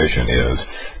interpretation is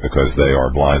because they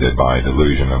are blinded by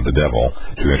delusion of the devil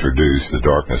to introduce the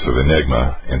darkness of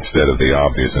enigma instead of the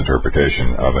obvious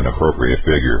interpretation of an appropriate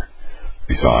figure.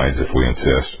 Besides, if we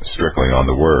insist strictly on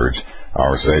the words,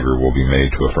 our Savior will be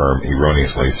made to affirm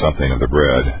erroneously something of the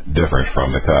bread different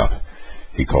from the cup.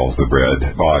 He calls the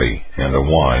bread body and the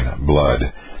wine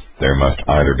blood. There must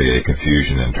either be a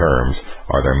confusion in terms,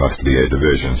 or there must be a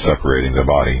division separating the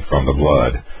body from the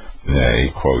blood.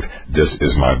 Nay, quote, "This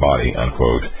is my body,"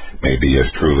 unquote, may be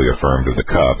as truly affirmed of the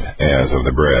cup as of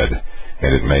the bread,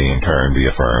 and it may in turn be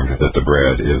affirmed that the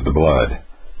bread is the blood.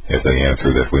 If they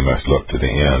answer that we must look to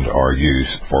the end or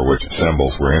use for which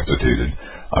symbols were instituted,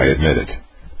 I admit it.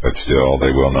 But still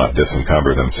they will not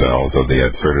disencumber themselves of the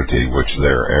absurdity which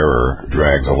their error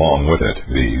drags along with it,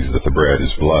 viz., that the bread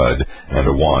is blood and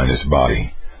the wine is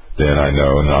body. Then I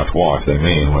know not what they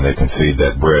mean when they concede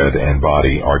that bread and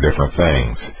body are different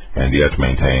things, and yet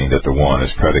maintain that the one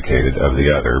is predicated of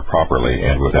the other properly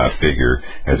and without figure,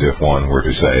 as if one were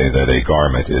to say that a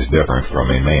garment is different from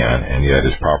a man and yet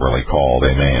is properly called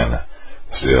a man.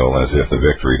 Still, as if the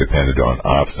victory depended on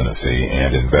obstinacy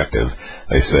and invective,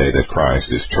 they say that Christ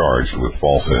is charged with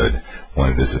falsehood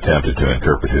when it is attempted to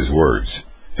interpret his words.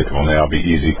 It will now be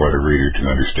easy for the reader to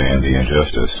understand the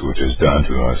injustice which is done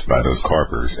to us by those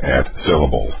carpers at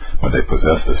syllables when they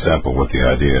possess the simple with the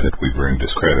idea that we bring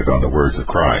discredit on the words of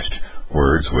Christ,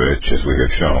 words which, as we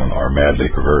have shown, are madly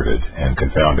perverted and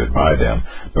confounded by them,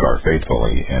 but are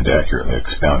faithfully and accurately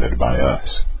expounded by us.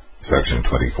 Section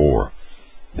 24.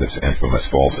 This infamous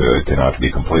falsehood cannot be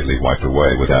completely wiped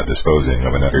away without disposing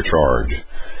of another charge.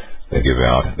 They give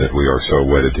out that we are so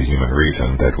wedded to human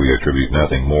reason that we attribute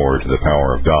nothing more to the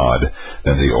power of God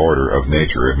than the order of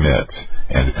nature admits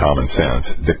and common sense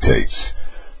dictates.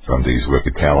 From these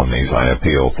wicked calumnies I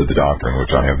appeal to the doctrine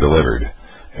which I have delivered,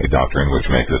 a doctrine which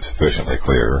makes it sufficiently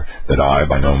clear that I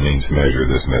by no means measure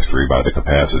this mystery by the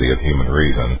capacity of human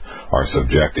reason, or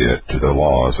subject it to the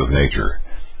laws of nature.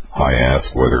 I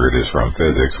ask whether it is from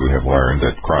physics we have learned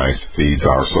that Christ feeds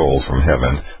our souls from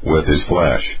heaven with his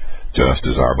flesh, just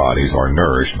as our bodies are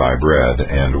nourished by bread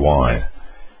and wine.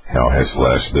 How has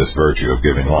flesh this virtue of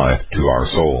giving life to our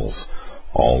souls?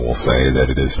 All will say that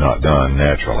it is not done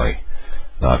naturally.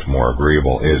 Not more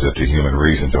agreeable is it to human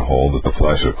reason to hold that the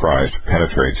flesh of Christ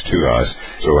penetrates to us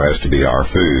so as to be our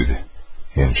food.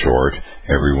 In short,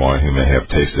 everyone who may have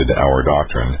tasted our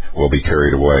doctrine will be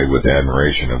carried away with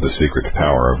admiration of the secret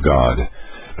power of God.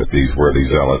 But these worthy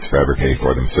zealots fabricate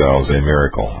for themselves a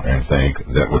miracle, and think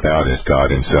that without it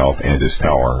God himself and his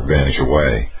power vanish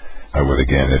away. I would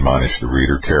again admonish the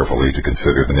reader carefully to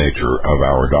consider the nature of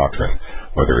our doctrine,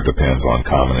 whether it depends on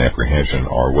common apprehension,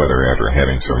 or whether after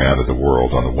having surmounted the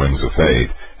world on the wings of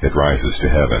faith, it rises to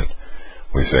heaven.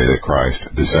 We say that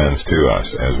Christ descends to us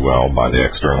as well by the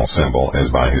external symbol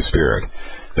as by his Spirit,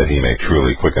 that he may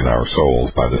truly quicken our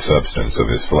souls by the substance of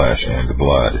his flesh and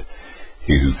blood.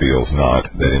 He who feels not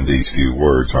that in these few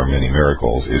words are many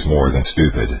miracles is more than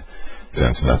stupid,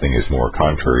 since nothing is more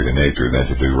contrary to nature than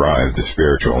to derive the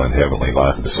spiritual and heavenly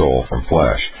life of the soul from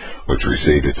flesh, which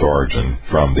received its origin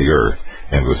from the earth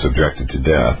and was subjected to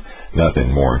death.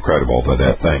 Nothing more incredible than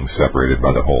that things separated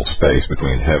by the whole space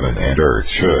between heaven and earth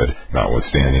should,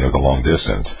 notwithstanding of the long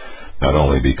distance, not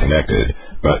only be connected,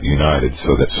 but united,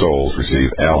 so that souls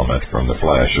receive aliment from the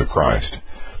flesh of Christ.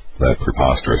 Let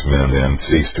preposterous men then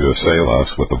cease to assail us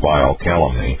with the vile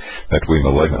calumny that we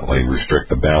malignantly restrict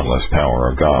the boundless power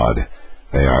of God.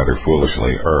 They either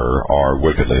foolishly err or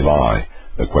wickedly lie.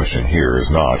 The question here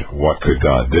is not, what could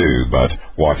God do, but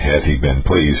what has he been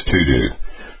pleased to do?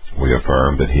 We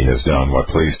affirm that he has done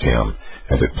what pleased him,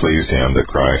 and it pleased him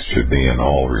that Christ should be in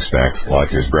all respects like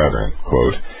his brethren,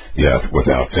 quote, yet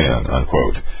without sin,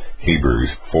 unquote. Hebrews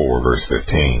 4, verse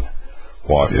 15.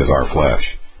 What is our flesh?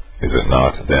 Is it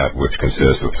not that which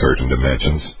consists of certain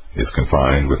dimensions, is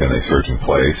confined within a certain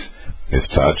place, is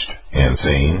touched and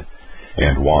seen?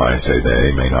 And why, say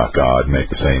they, may not God make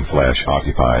the same flesh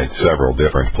occupy several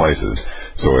different places,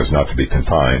 so as not to be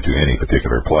confined to any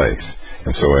particular place,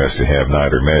 and so as to have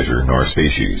neither measure nor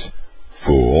species?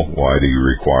 Fool, why do you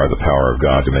require the power of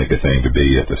God to make a thing to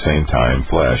be at the same time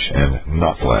flesh and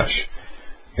not flesh?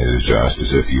 It is just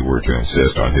as if you were to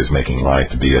insist on his making light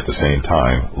to be at the same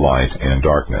time light and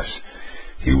darkness.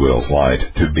 He wills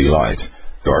light to be light,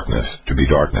 darkness to be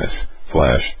darkness,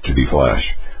 flesh to be flesh.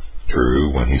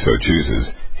 True, when he so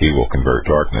chooses, he will convert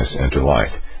darkness into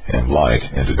light, and light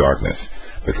into darkness.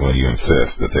 But when you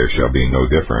insist that there shall be no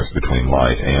difference between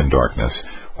light and darkness,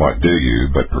 what do you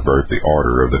but pervert the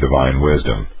order of the divine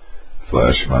wisdom?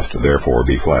 Flesh must therefore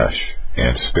be flesh,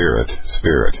 and spirit,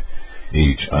 spirit.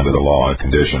 each under the law and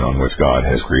condition on which God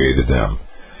has created them.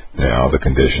 Now the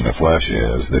condition of flesh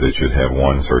is that it should have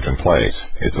one certain place,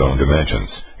 its own dimensions,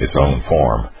 its own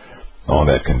form. On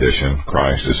that condition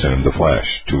Christ assumed the flesh,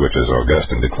 to which, as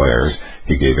Augustine declares,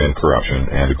 he gave incorruption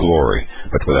and glory,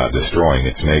 but without destroying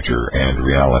its nature and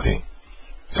reality.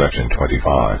 Section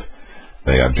 25.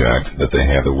 They object that they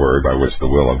have the word by which the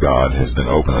will of God has been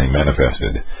openly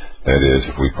manifested. That is,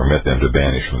 if we permit them to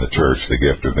banish from the church the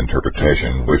gift of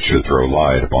interpretation, which should throw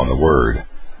light upon the word.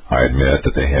 I admit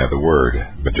that they have the word,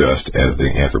 but just as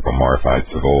the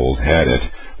anthropomorphites of old had it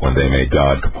when they made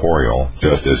God corporeal,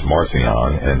 just as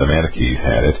Marcion and the Manichees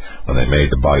had it when they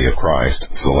made the body of Christ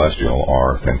celestial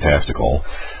or fantastical,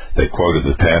 they quoted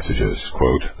the passages,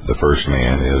 quote, "The first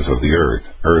man is of the earth,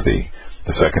 earthy.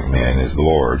 The second man is the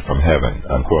Lord from heaven,"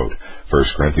 unquote.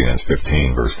 1 Corinthians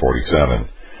 15, verse 47.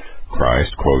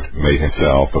 Christ, quote, "made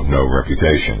himself of no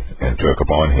reputation, and took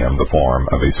upon him the form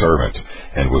of a servant,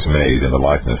 and was made in the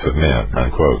likeness of men,"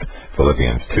 unquote.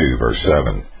 Philippians 2, verse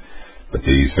 7. But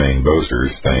these vain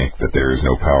boasters think that there is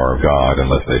no power of God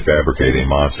unless they fabricate a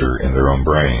monster in their own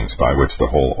brains by which the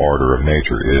whole order of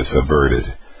nature is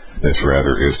subverted. This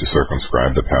rather is to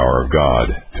circumscribe the power of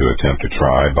God, to attempt to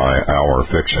try by our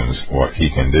fictions what he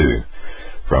can do.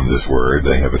 From this word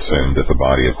they have assumed that the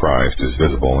body of Christ is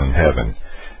visible in heaven,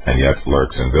 and yet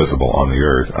lurks invisible on the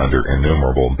earth under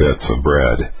innumerable bits of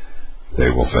bread.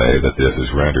 They will say that this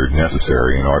is rendered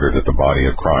necessary in order that the body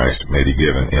of Christ may be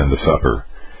given in the supper.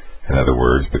 In other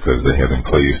words, because they have been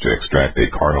pleased to extract a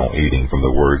carnal eating from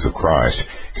the words of Christ,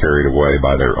 carried away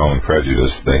by their own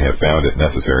prejudice, they have found it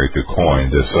necessary to coin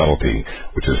this subtlety,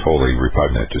 which is wholly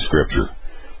repugnant to Scripture.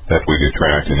 That we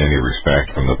detract in any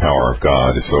respect from the power of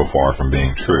God is so far from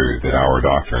being true that our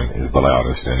doctrine is the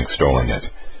loudest in extolling it.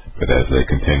 But as they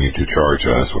continue to charge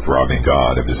us with robbing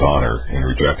God of his honor in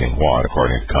rejecting what,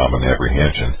 according to common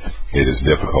apprehension, it is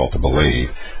difficult to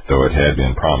believe, though it had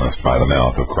been promised by the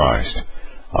mouth of Christ,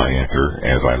 I answer,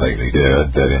 as I lately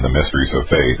did, that in the mysteries of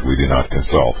faith we do not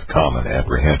consult common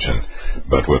apprehension,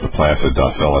 but with the placid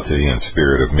docility and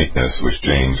spirit of meekness which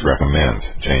James recommends,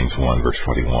 James 1, verse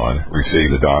 21,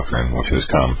 receive the doctrine which has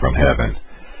come from heaven.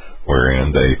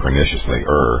 Wherein they perniciously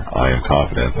err, I am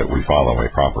confident that we follow a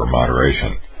proper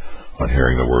moderation. On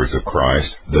hearing the words of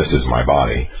Christ, "This is my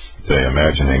body," they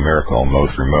imagine a miracle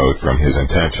most remote from his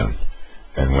intention.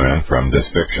 And when from this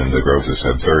fiction the grossest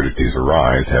absurdities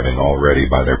arise, having already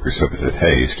by their precipitate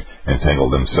haste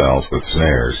entangled themselves with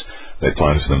snares, they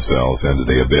plunge themselves into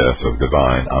the abyss of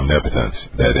divine omnipotence,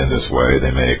 that in this way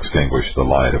they may extinguish the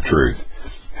light of truth.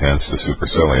 Hence the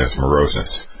supercilious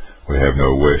moroseness. We have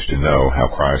no wish to know how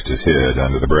Christ is hid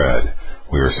under the bread.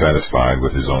 We are satisfied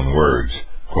with his own words,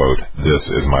 quote, "This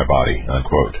is my body,"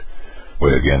 unquote.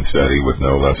 We again study with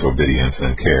no less obedience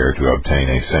than care to obtain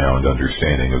a sound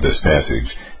understanding of this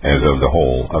passage, as of the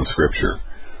whole of Scripture.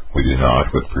 We do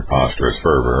not, with preposterous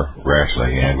fervor,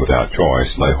 rashly and without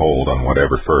choice, lay hold on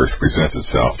whatever first presents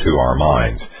itself to our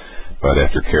minds, but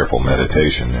after careful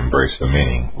meditation embrace the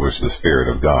meaning which the Spirit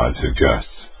of God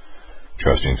suggests.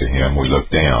 Trusting to him, we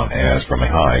look down, as from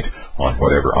a height, on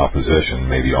whatever opposition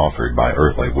may be offered by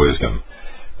earthly wisdom.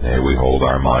 Nay, we hold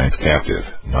our minds captive,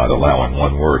 not allowing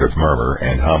one word of murmur,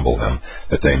 and humble them,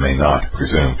 that they may not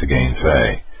presume to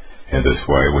gainsay. In this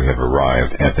way we have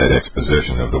arrived at that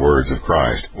exposition of the words of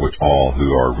Christ, which all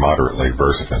who are moderately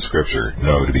versed in Scripture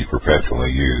know to be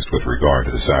perpetually used with regard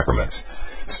to the sacraments.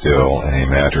 Still, in a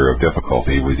matter of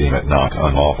difficulty, we deem it not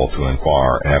unlawful to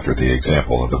inquire after the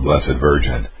example of the Blessed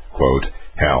Virgin, quote,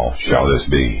 "How shall this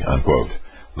be?" unquote.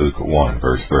 Luke 1,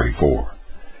 verse 34.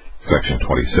 Section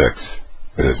 26.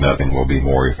 But as nothing will be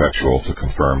more effectual to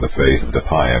confirm the faith of the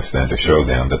pious than to show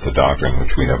them that the doctrine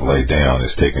which we have laid down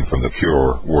is taken from the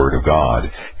pure Word of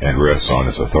God, and rests on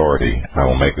its authority, I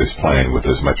will make this plain with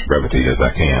as much brevity as I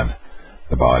can.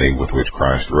 The body with which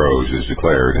Christ rose is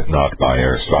declared, not by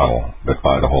Aristotle, but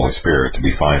by the Holy Spirit, to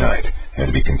be finite, and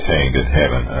to be contained in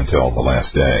heaven until the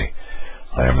last day.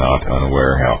 I am not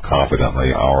unaware how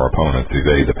confidently our opponents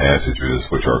evade the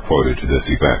passages which are quoted to this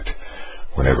effect.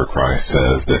 Whenever Christ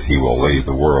says that he will leave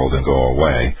the world and go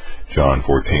away, John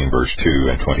 14, verse 2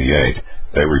 and 28,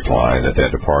 they reply that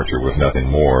that departure was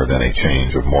nothing more than a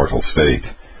change of mortal state.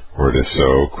 Were this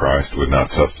so, Christ would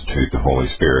not substitute the Holy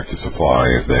Spirit to supply,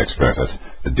 as they express it,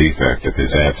 the defect of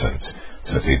his absence,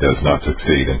 since he does not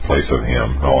succeed in place of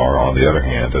him, nor, on the other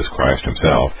hand, does Christ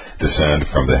himself descend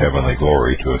from the heavenly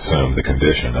glory to assume the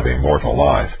condition of a mortal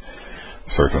life.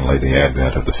 Certainly the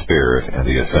advent of the Spirit and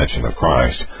the ascension of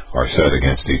Christ are set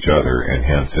against each other, and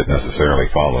hence it necessarily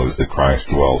follows that Christ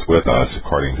dwells with us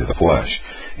according to the flesh,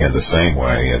 in the same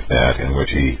way as that in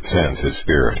which he sends his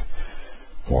Spirit.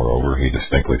 Moreover, he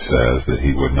distinctly says that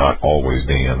he would not always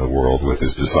be in the world with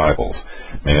his disciples.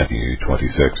 Matthew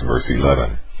 26, verse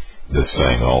 11. This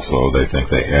saying also they think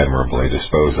they admirably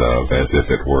dispose of, as if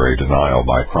it were a denial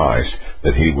by Christ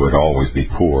that he would always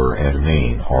be poor and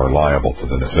mean, or liable to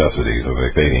the necessities of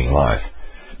a fading life.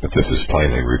 But this is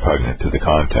plainly repugnant to the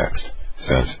context,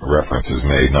 since reference is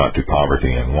made not to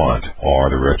poverty and want, or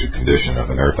the wretched condition of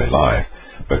an earthly life,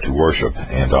 but to worship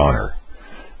and honor.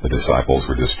 The disciples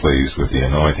were displeased with the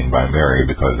anointing by Mary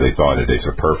because they thought it a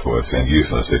superfluous and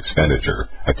useless expenditure,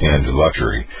 akin to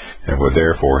luxury, and would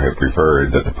therefore have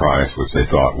preferred that the price which they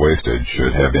thought wasted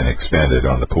should have been expended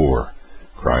on the poor.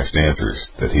 Christ answers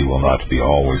that he will not be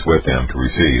always with them to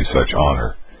receive such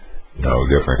honor. No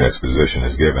different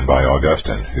exposition is given by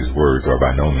Augustine, whose words are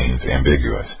by no means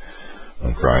ambiguous.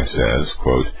 When Christ says,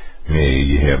 quote, "Me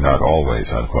ye have not always,"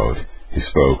 unquote, he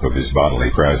spoke of his bodily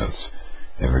presence.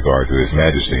 In regard to his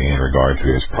majesty, in regard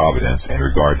to his providence, in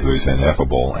regard to his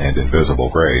ineffable and invisible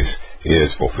grace,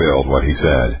 is fulfilled what he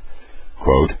said,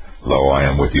 quote, "Lo, I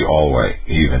am with you always,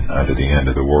 even unto the end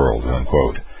of the world,"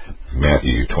 unquote.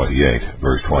 Matthew 28,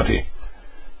 verse 20.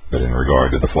 But in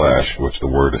regard to the flesh which the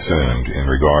Word assumed, in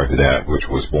regard to that which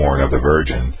was born of the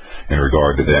Virgin, in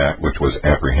regard to that which was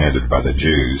apprehended by the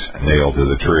Jews, nailed to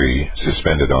the tree,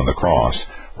 suspended on the cross,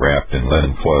 wrapped in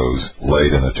linen clothes,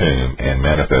 laid in the tomb, and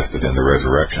manifested in the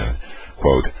resurrection,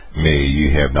 quote, "Me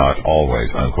ye have not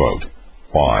always," unquote.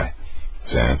 Why?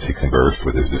 Since he conversed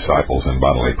with his disciples in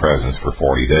bodily presence for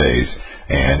 40 days,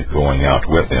 and going out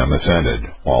with them ascended,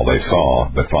 while they saw,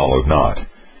 but followed not.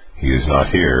 He is not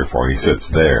here, for he sits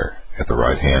there, at the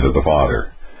right hand of the Father,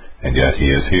 and yet he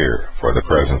is here, for the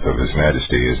presence of his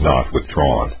majesty is not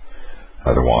withdrawn.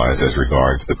 Otherwise, as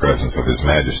regards the presence of his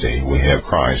majesty, we have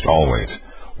Christ always,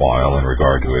 while in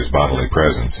regard to his bodily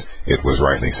presence, it was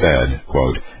rightly said,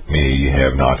 quote, "Me ye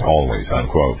have not always,"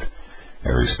 unquote.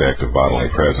 In respect of bodily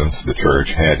presence, the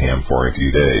Church had him for a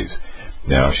few days.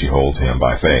 Now she holds him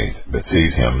by faith, but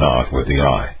sees him not with the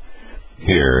eye.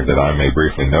 Here, that I may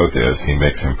briefly note this, he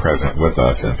makes him present with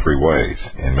us in 3 ways,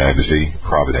 in majesty,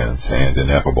 providence, and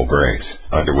ineffable grace,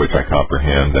 under which I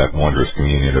comprehend that wondrous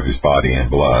communion of his body and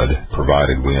blood,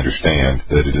 provided we understand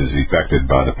that it is effected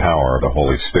by the power of the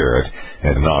Holy Spirit,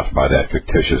 and not by that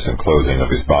fictitious enclosing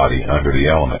of his body under the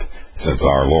element, since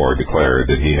our Lord declared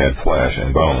that he had flesh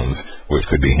and bones, which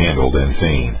could be handled and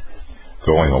seen.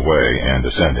 Going away and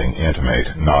ascending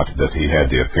intimate not that he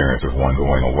had the appearance of one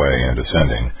going away and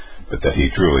ascending, but that he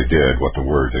truly did what the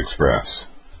words express.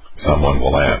 Someone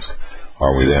will ask,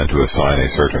 are we then to assign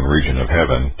a certain region of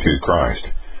heaven to Christ?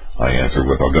 I answer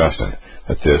with Augustine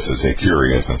that this is a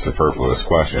curious and superfluous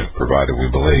question, provided we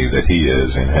believe that he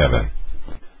is in heaven.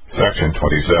 Section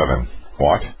 27.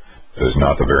 What? Does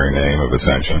not the very name of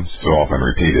ascension, so often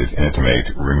repeated,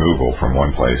 intimate removal from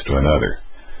one place to another?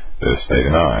 This they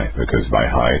deny, because by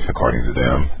height, according to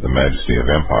them, the majesty of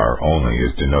empire only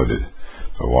is denoted.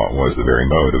 But what was the very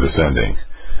mode of ascending?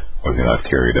 Was he not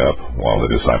carried up while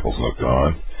the disciples looked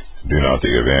on? Do not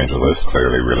the evangelists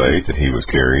clearly relate that he was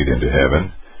carried into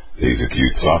heaven? These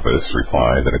acute sophists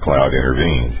reply that a cloud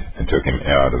intervened, and took him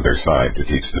out of their sight to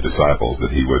teach the disciples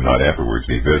that he would not afterwards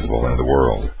be visible in the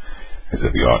world, as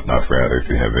if he ought not rather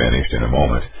to have vanished in a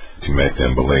moment, to make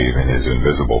them believe in his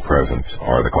invisible presence,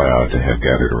 or the cloud to have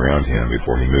gathered around him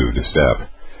before he moved a step.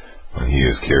 When he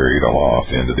is carried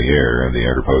aloft into the air, and the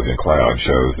interposing cloud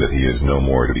shows that he is no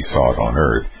more to be sought on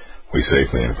earth, we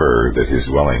safely infer that his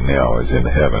dwelling now is in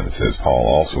the heavens, as Paul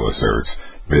also asserts,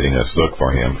 bidding us look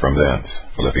for him from thence.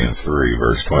 Philippians 3,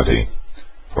 verse 20.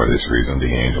 For this reason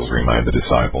the angels remind the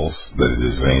disciples that it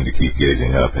is vain to keep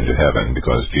gazing up into heaven,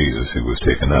 because Jesus, who was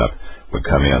taken up, would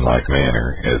come in like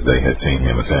manner, as they had seen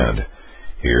him ascend.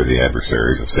 Here the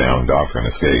adversaries of sound doctrine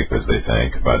escape, as they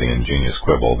think, by the ingenious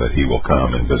quibble that he will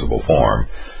come in visible form,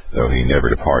 though he never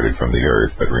departed from the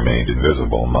earth, but remained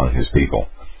invisible among his people,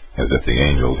 as if the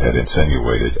angels had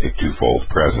insinuated a twofold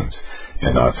presence,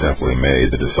 and not simply made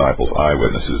the disciples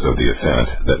eyewitnesses of the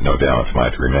ascent, that no doubt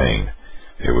might remain.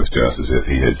 It was just as if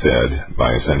he had said,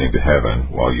 by ascending to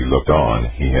heaven, while you looked on,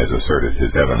 he has asserted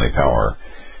his heavenly power.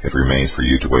 It remains for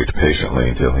you to wait patiently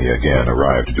until he again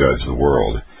arrive to judge the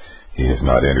world. He has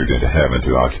not entered into heaven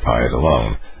to occupy it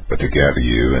alone, but to gather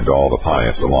you and all the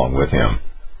pious along with him.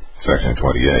 Section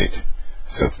 28.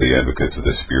 Since the advocates of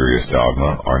this spurious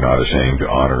dogma are not ashamed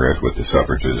to honor it with the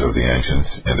suffrages of the ancients,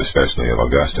 and especially of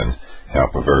Augustine,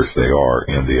 how perverse they are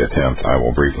in the attempt I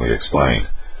will briefly explain.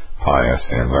 Pious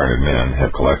and learned men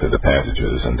have collected the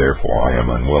passages, and therefore I am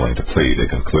unwilling to plead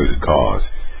a concluded cause.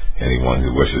 Anyone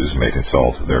who wishes may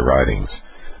consult their writings.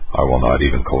 I will not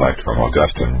even collect from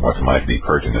Augustine what might be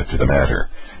pertinent to the matter,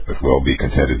 but will be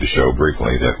contented to show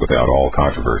briefly that without all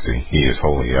controversy he is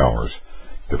wholly ours.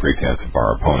 The pretense of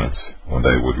our opponents, when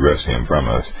they would wrest him from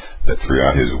us, that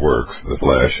throughout his works the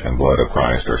flesh and blood of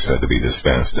Christ are said to be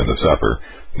dispensed in the supper,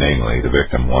 namely, the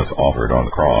victim once offered on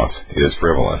the cross, is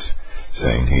frivolous,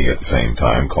 saying he at the same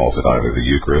time calls it either the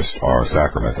Eucharist or a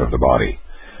sacrament of the body.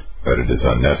 But it is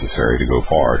unnecessary to go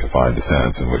far to find the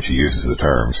sense in which he uses the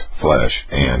terms flesh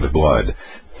and blood,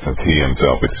 since he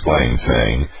himself explains,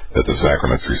 saying that the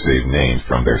sacraments receive names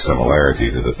from their similarity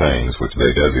to the things which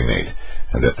they designate,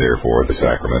 and that therefore the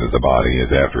sacrament of the body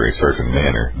is after a certain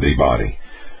manner the body.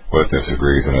 With this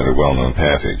agrees another well-known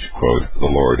passage, quote,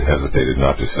 "The Lord hesitated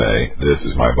not to say, 'This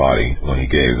is my body,' when he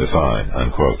gave the sign,"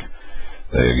 unquote.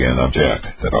 They again object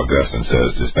that Augustine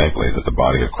says distinctly that the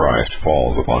body of Christ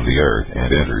falls upon the earth and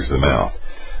enters the mouth,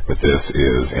 but this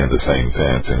is in the same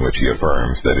sense in which he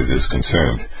affirms that it is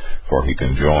consumed, for he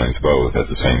conjoins both at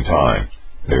the same time.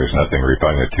 There is nothing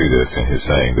repugnant to this in his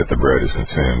saying that the bread is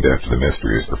consumed after the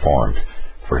mystery is performed,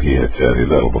 for he had said a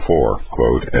little before,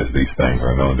 quote, "As these things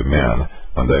are known to men,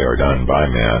 when they are done by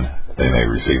men, they may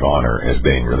receive honor as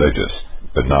being religious,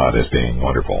 but not as being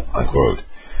wonderful," unquote.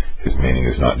 His meaning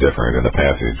is not different in the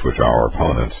passage which our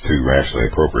opponents too rashly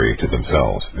appropriate to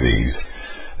themselves, viz.,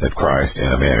 that Christ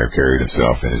in a manner carried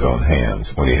himself in his own hands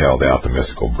when he held out the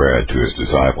mystical bread to his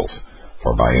disciples,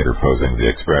 for by interposing the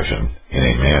expression, "in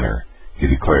a manner," he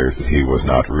declares that he was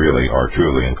not really or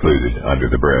truly included under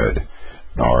the bread.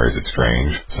 Nor is it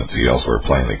strange, since he elsewhere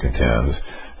plainly contends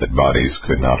that bodies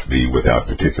could not be without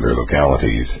particular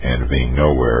localities, and being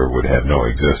nowhere would have no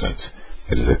existence.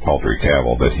 It is a paltry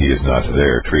cavil that he is not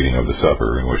there treating of the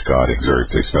supper in which God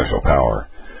exerts a special power.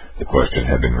 The question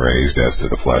had been raised as to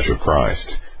the flesh of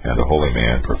Christ, and the holy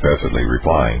man professedly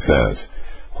replying says,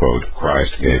 quote,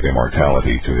 "Christ gave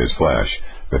immortality to his flesh,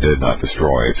 but did not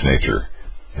destroy its nature.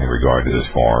 In regard to this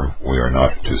form, we are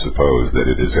not to suppose that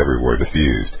it is everywhere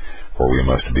diffused, for we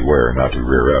must beware not to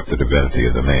rear up the divinity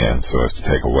of the man so as to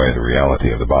take away the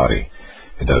reality of the body.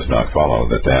 It does not follow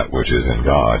that that which is in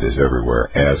God is everywhere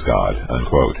as God,"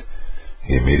 unquote.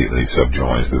 He immediately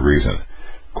subjoins the reason,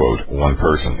 quote, "One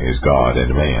person is God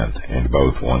and man, and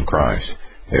both one Christ,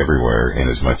 everywhere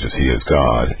inasmuch as he is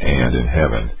God, and in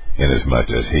heaven inasmuch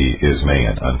as he is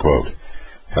man," unquote.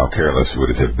 How careless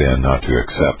would it have been not to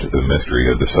accept the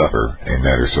mystery of the supper, a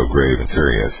matter so grave and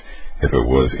serious, if it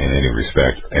was in any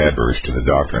respect adverse to the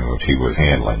doctrine which he was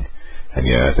handling. And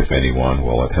yet, if anyone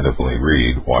will attentively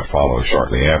read what follows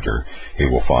shortly after, he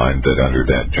will find that under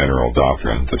that general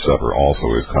doctrine the supper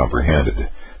also is comprehended,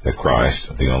 that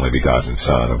Christ, the only begotten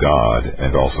Son of God,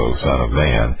 and also Son of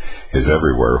Man, is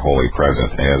everywhere wholly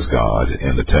present as God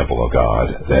in the temple of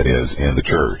God, that is, in the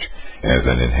church, as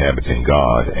an inhabiting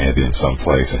God, and in some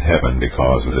place in heaven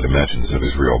because of the dimensions of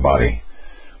his real body.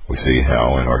 We see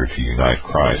how, in order to unite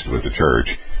Christ with the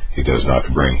church, he does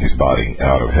not bring his body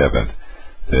out of heaven.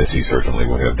 This he certainly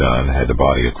would have done had the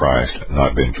body of Christ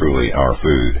not been truly our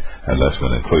food, unless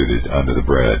when included under the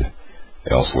bread.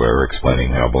 Elsewhere,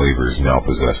 explaining how believers now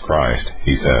possess Christ,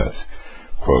 he says,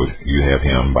 quote, "You have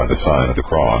him by the sign of the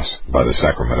cross, by the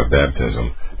sacrament of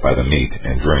baptism, by the meat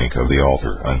and drink of the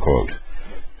altar," unquote.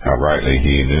 How rightly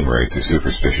he enumerates a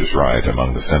superstitious rite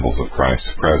among the symbols of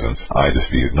Christ's presence, I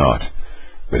dispute not.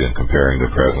 But in comparing the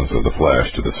presence of the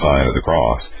flesh to the sign of the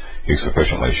cross, he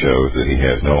sufficiently shows that he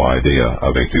has no idea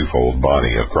of a twofold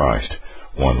body of Christ,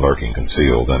 one lurking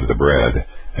concealed under the bread,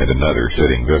 and another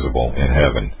sitting visible in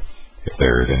heaven. If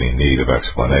there is any need of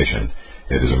explanation,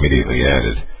 it is immediately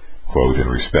added, quote, "In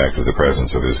respect of the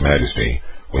presence of his majesty,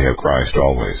 we have Christ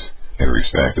always. In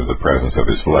respect of the presence of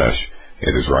his flesh,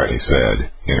 it is rightly said,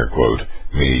 inner quote,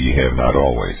 me ye have not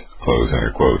always, close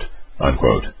inner quote,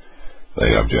 unquote."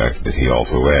 They object that he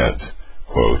also adds,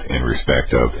 quote, "In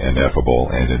respect of ineffable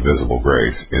and invisible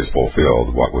grace is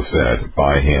fulfilled what was said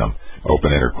by him,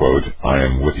 open inner quote, I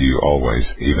am with you always,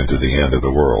 even to the end of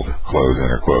the world, close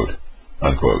inner quote,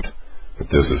 unquote." But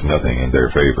this is nothing in their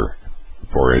favor,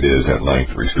 for it is at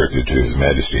length restricted to his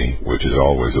majesty, which is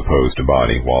always opposed to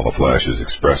body, while the flesh is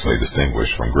expressly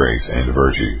distinguished from grace and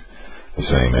virtue. The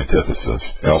same antithesis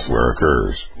elsewhere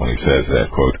occurs, when he says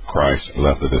that, quote, "Christ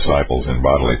left the disciples in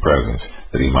bodily presence,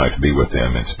 that he might be with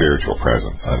them in spiritual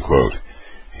presence," unquote.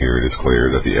 Here it is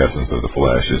clear that the essence of the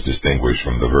flesh is distinguished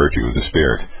from the virtue of the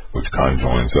Spirit, which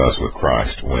conjoins us with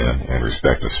Christ when, in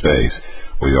respect of space,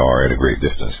 we are at a great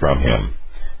distance from him.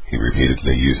 He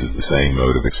repeatedly uses the same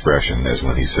mode of expression as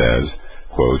when he says,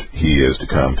 quote, "He is to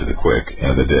come to the quick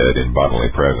and the dead in bodily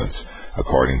presence,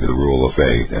 according to the rule of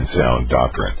faith and sound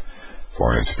doctrine."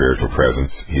 For in spiritual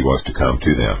presence he was to come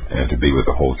to them, and to be with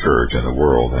the whole church and the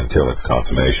world until its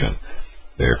consummation.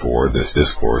 Therefore this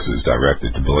discourse is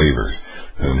directed to believers,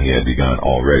 whom he had begun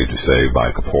already to save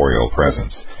by corporeal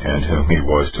presence, and whom he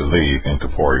was to leave in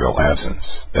corporeal absence,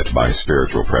 that by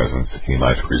spiritual presence he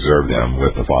might preserve them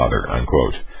with the Father."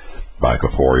 Unquote. By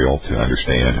corporeal, to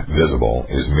understand visible,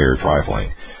 is mere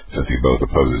trifling, since he both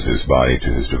opposes his body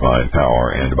to his divine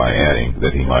power, and by adding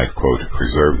that he might, quote,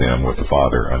 "preserve them with the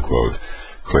Father," unquote,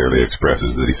 clearly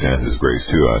expresses that he sends his grace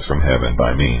to us from heaven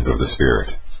by means of the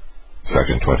Spirit.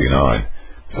 Section 29.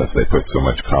 Since they put so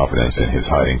much confidence in his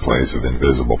hiding place of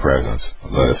invisible presence,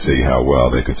 let us see how well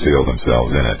they conceal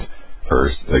themselves in it.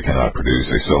 First, they cannot produce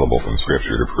a syllable from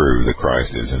Scripture to prove that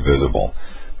Christ is invisible,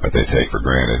 but they take for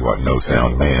granted what no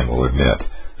sound man will admit,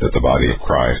 that the body of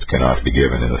Christ cannot be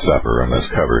given in the supper unless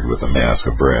covered with a mass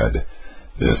of bread.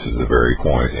 This is the very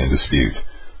point in dispute,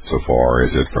 so far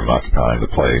is it from occupying the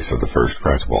place of the first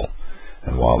principle.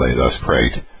 And while they thus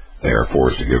prate, they are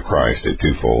forced to give Christ a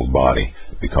twofold body,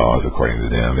 because, according to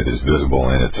them, it is visible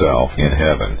in itself in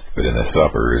heaven, but in the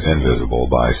supper is invisible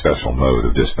by a special mode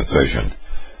of dispensation.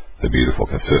 The beautiful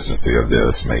consistency of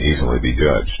this may easily be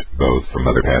judged, both from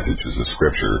other passages of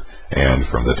Scripture and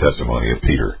from the testimony of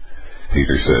Peter.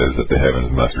 Peter says that the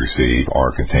heavens must receive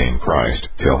or contain Christ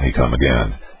till he come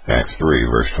again. Acts 3,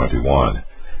 verse 21.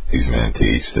 These men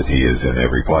teach that he is in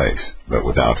every place, but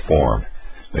without form.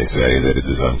 They say that it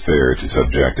is unfair to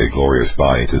subject a glorious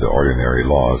body to the ordinary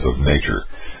laws of nature,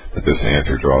 but this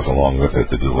answer draws along with it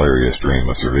the delirious dream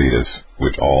of Servetus,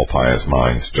 which all pious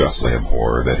minds justly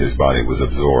abhor, that his body was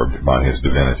absorbed by his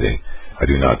divinity. I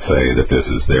do not say that this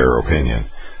is their opinion,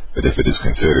 but if it is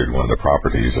considered one of the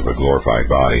properties of a glorified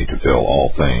body to fill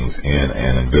all things in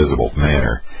an invisible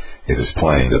manner, it is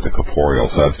plain that the corporeal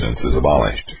substance is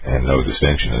abolished, and no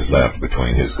distinction is left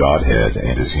between his Godhead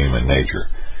and his human nature.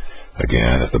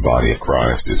 Again, if the body of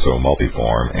Christ is so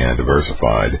multiform and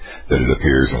diversified that it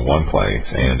appears in one place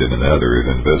and in another is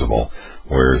invisible,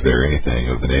 where is there anything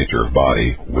of the nature of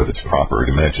body with its proper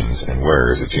dimensions, and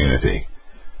where is its unity?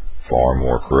 Far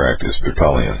more correct is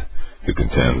Tertullian, who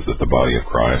contends that the body of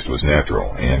Christ was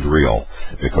natural and real,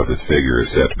 because its figure is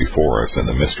set before us in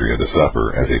the mystery of the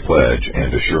supper as a pledge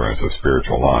and assurance of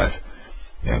spiritual life.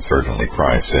 And certainly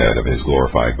Christ said of his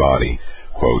glorified body,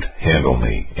 quote, "Handle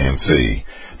me, and see,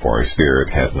 for a spirit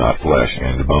hath not flesh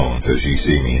and bones, as ye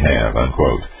see me have,"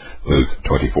 unquote. Luke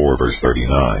 24, verse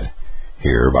 39.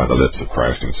 Here, by the lips of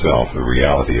Christ himself, the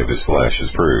reality of his flesh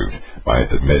is proved, by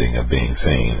its admitting of being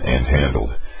seen and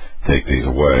handled. Take these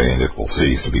away, and it will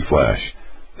cease to be flesh.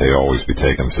 They always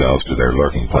betake themselves to their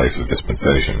lurking place of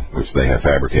dispensation, which they have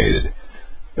fabricated.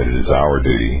 But it is our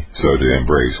duty so to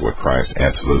embrace what Christ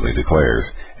absolutely declares,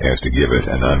 as to give it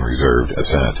an unreserved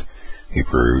assent. He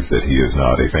proves that he is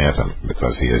not a phantom,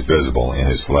 because he is visible in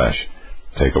his flesh.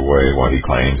 Take away what he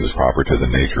claims is proper to the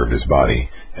nature of his body,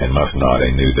 and must not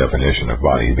a new definition of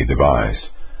body be devised.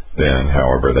 Then,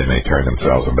 however they may turn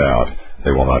themselves about,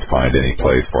 they will not find any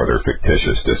place for their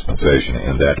fictitious dispensation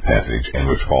in that passage in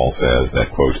which Paul says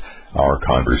that, quote, "Our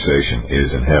conversation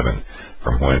is in heaven,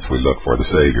 from whence we look for the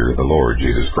Savior, the Lord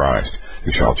Jesus Christ,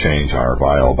 who shall change our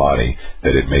vile body,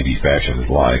 that it may be fashioned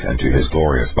like unto his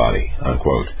glorious body,"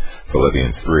 unquote.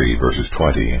 Philippians 3, verses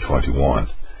 20 and 21.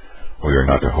 We are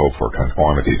not to hope for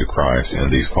conformity to Christ in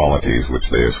these qualities which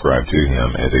they ascribe to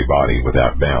him as a body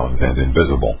without bounds and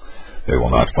invisible. They will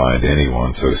not find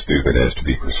anyone so stupid as to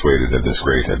be persuaded of this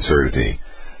great absurdity.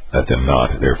 Let them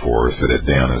not, therefore, set it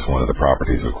down as one of the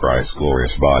properties of Christ's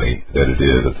glorious body, that it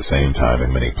is at the same time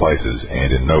in many places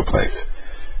and in no place.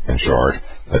 In short,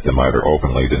 let them either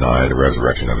openly deny the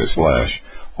resurrection of his flesh,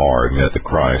 or admit that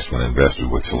Christ, when invested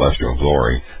with celestial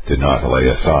glory, did not lay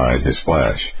aside his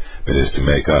flesh, but is to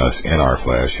make us in our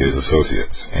flesh his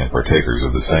associates, and partakers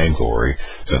of the same glory,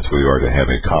 since we are to have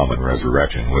a common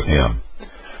resurrection with him.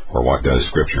 For what does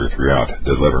Scripture throughout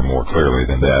deliver more clearly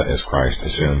than that as Christ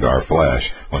assumed our flesh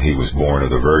when he was born of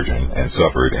the Virgin, and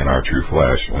suffered in our true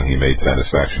flesh when he made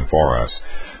satisfaction for us,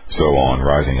 so on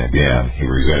rising again he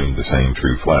resumed the same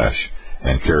true flesh,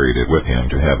 and carried it with him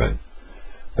to heaven.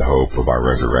 The hope of our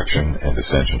resurrection and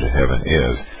ascension to heaven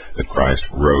is that Christ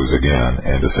rose again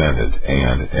and ascended,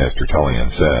 and, as Tertullian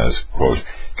says, quote,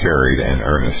 "carried an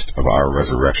earnest of our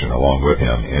resurrection along with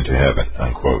him into heaven,"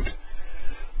 unquote.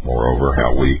 Moreover,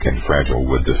 how weak and fragile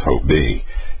would this hope be,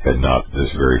 had not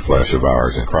this very flesh of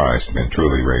ours in Christ been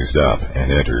truly raised up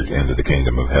and entered into the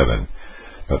kingdom of heaven.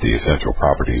 But the essential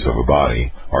properties of a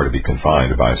body are to be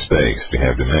confined by space, to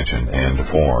have dimension and to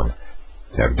form.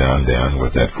 Have done then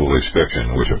with that foolish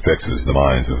fiction which affixes the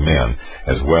minds of men,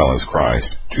 as well as Christ,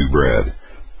 to bread.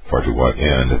 For to what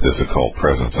end this occult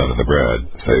presence under the bread,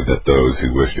 save that those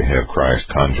who wish to have Christ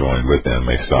conjoined with them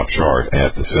may stop short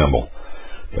at the symbol?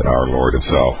 But our Lord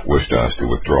himself wished us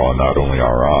to withdraw not only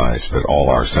our eyes, but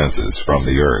all our senses from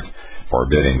the earth,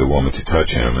 forbidding the woman to touch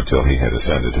him until he had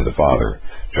ascended to the Father.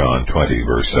 John 20,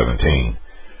 verse 17.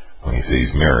 When he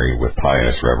sees Mary, with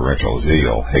pious reverential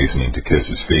zeal, hastening to kiss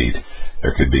his feet,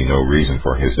 there could be no reason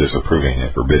for his disapproving and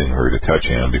forbidding her to touch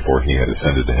him before he had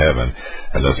ascended to heaven,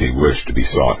 unless he wished to be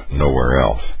sought nowhere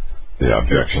else. The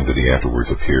objection that he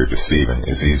afterwards appeared to Stephen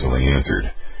is easily answered.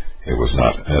 It was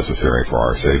not necessary for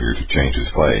our Savior to change his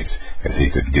place, as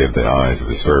he could give the eyes of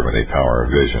his servant a power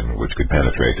of vision which could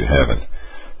penetrate to heaven.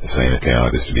 The same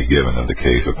account is to be given of the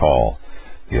case of Paul.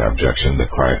 The objection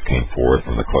that Christ came forth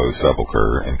from the closed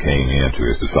sepulchre and came in to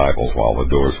his disciples while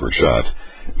the doors were shut,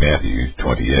 Matthew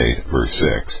 28, verse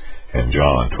 6, and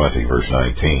John 20, verse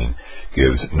 19,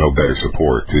 gives no better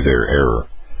support to their error.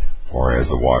 For as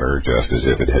the water, just as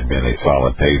if it had been a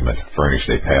solid pavement, furnished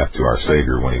a path to our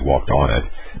Savior when he walked on it,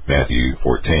 Matthew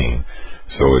 14,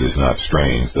 so it is not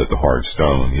strange that the hard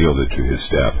stone yielded to his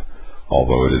step,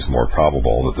 although it is more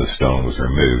probable that the stone was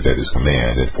removed at his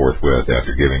command and forthwith,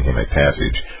 after giving him a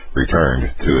passage, returned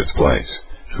to its place.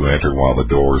 To enter while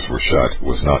the doors were shut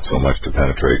was not so much to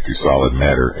penetrate through solid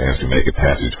matter as to make a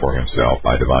passage for himself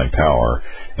by divine power,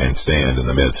 and stand in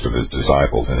the midst of his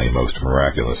disciples in a most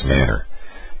miraculous manner.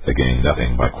 They gained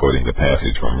nothing by quoting the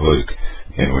passage from Luke,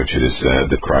 in which it is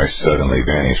said that Christ suddenly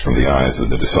vanished from the eyes of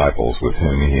the disciples with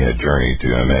whom he had journeyed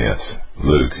to Emmaus.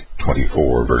 Luke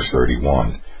 24, verse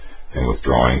 31. And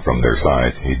withdrawing from their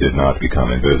sight, he did not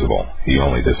become invisible, he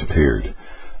only disappeared.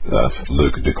 Thus,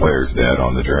 Luke declares that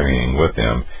on the journeying with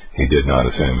them, he did not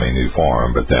assume a new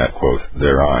form, but that, quote,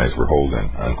 their eyes were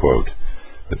holden, unquote.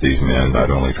 But these men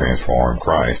not only transform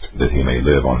Christ, that he may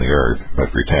live on the earth,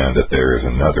 but pretend that there is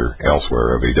another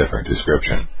elsewhere of a different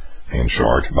description. In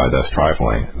short, by thus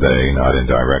trifling, they, not in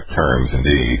direct terms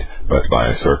indeed, but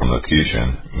by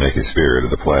circumlocution, make a spirit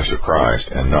of the flesh of Christ,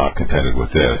 and not contented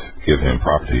with this, give him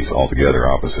properties altogether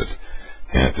opposite.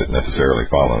 Hence it necessarily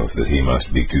follows that he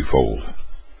must be twofold.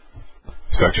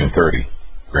 Section 30.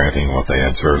 Granting what they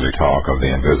absurdly talk of the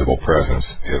invisible presence,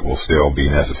 it will still be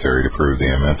necessary to prove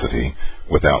the immensity,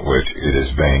 without which it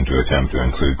is vain to attempt to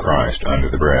include Christ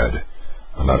under the bread.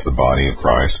 Unless the body of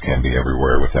Christ can be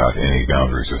everywhere without any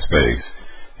boundaries of space,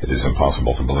 it is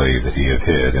impossible to believe that he is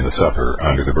hid in the supper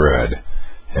under the bread.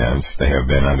 Hence, they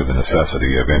have been under the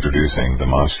necessity of introducing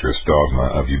the monstrous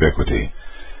dogma of ubiquity.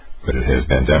 But it has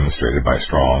been demonstrated by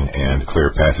strong and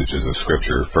clear passages of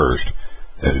Scripture, first,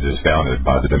 that it is bounded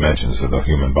by the dimensions of the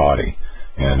human body,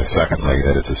 and secondly,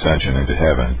 that its ascension into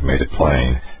heaven made it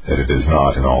plain that it is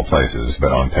not in all places,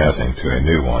 but on passing to a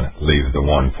new one, leaves the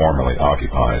one formerly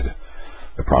occupied.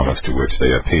 The promise to which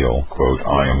they appeal, quote,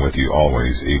 I am with you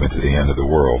always, even to the end of the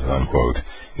world, unquote,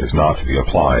 is not to be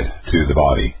applied to the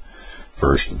body.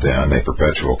 First, then, a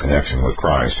perpetual connection with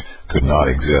Christ could not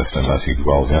exist unless he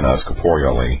dwells in us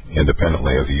corporeally,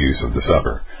 independently of the use of the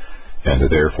supper, and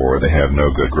therefore they have no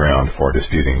good ground for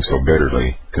disputing so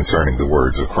bitterly concerning the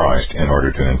words of Christ in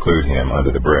order to include him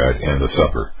under the bread and the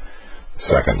supper.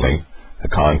 Secondly, the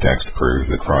context proves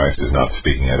that Christ is not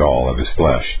speaking at all of his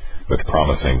flesh, but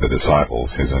promising the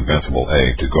disciples his invincible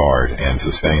aid to guard and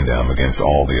sustain them against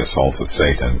all the assaults of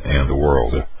Satan and the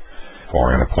world.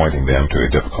 For in appointing them to a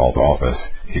difficult office,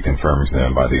 he confirms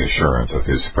them by the assurance of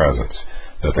his presence,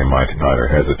 that they might neither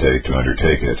hesitate to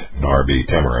undertake it, nor be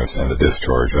timorous in the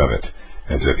discharge of it,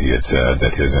 as if he had said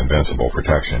that his invincible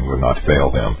protection would not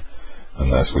fail them.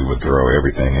 Unless we would throw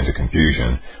everything into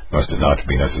confusion, must it not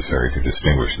be necessary to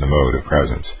distinguish the mode of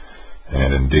presence?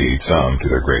 And indeed some, to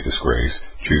their great disgrace,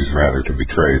 choose rather to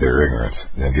betray their ignorance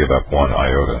than give up one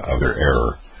iota of their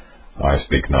error. I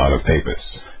speak not of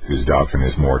papists, whose doctrine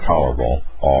is more tolerable,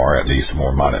 or at least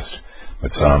more modest,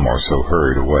 but some are so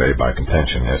hurried away by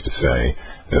contention as to say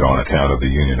that on account of the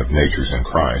union of natures in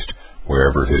Christ,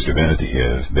 wherever his divinity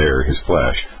is, there his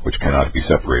flesh, which cannot be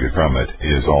separated from it,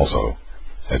 is also,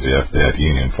 as if that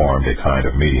union formed a kind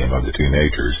of medium of the two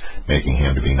natures, making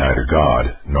him to be neither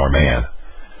God nor man.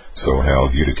 So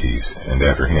held Eutyches, and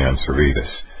after him Servetus.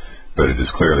 But it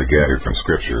is clearly gathered from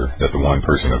Scripture that the one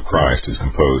person of Christ is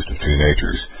composed of two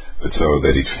natures, but so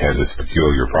that each has its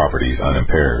peculiar properties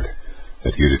unimpaired.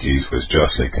 That Eutyches was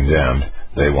justly condemned,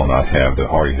 they will not have the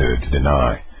hardihood to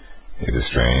deny. It is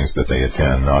strange that they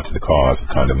attend not to the cause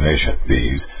of condemnation,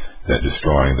 viz., that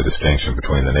destroying the distinction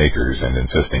between the natures and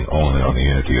insisting only on the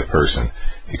unity of person,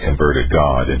 he converted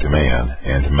God into man,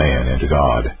 and man into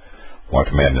God.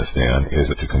 What madness, then, is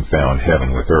it to confound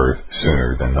heaven with earth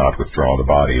sooner than not withdraw the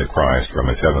body of Christ from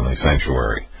its heavenly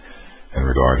sanctuary? In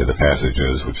regard to the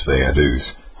passages which they adduce,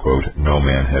 quote, "No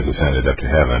man has ascended up to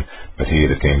heaven, but he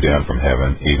that came down from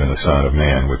heaven, even the Son of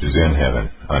Man which is in heaven,"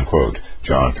 unquote.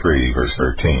 John 3, verse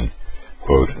 13.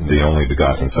 Quote, "The only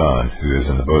begotten Son, who is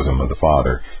in the bosom of the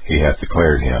Father, he hath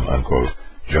declared him," unquote.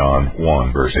 John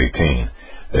 1, verse 18.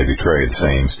 They betray the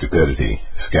same stupidity,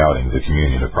 scouting the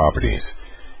communion of properties.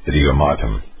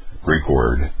 Idiomatum, Greek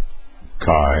word,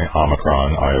 chi,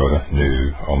 omicron, iota,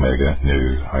 nu, omega,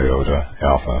 nu, iota,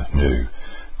 alpha, nu,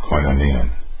 koinonian,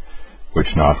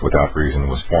 which not without reason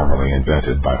was formerly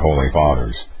invented by holy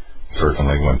fathers.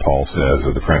 Certainly when Paul says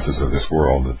of the princes of this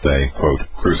world that they, quote,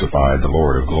 "crucified the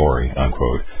Lord of glory,"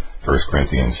 unquote, 1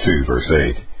 Corinthians 2, verse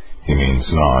 8, he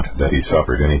means not that he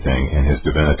suffered anything in his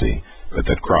divinity, but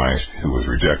that Christ, who was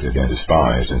rejected and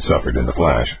despised and suffered in the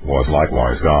flesh, was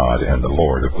likewise God and the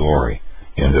Lord of glory.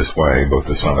 In this way both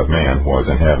the Son of Man was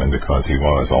in heaven because he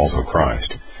was also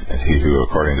Christ, and he who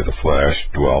according to the flesh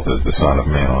dwelt as the Son of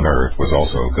Man on earth was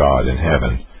also God in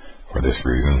heaven. For this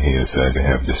reason he is said to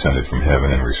have descended from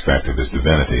heaven in respect of his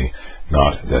divinity,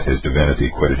 not that his divinity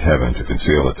quitted heaven to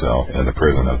conceal itself in the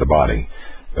prison of the body,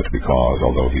 but because,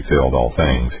 although he filled all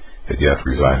things, it yet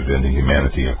resided in the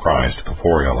humanity of Christ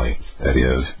corporeally, that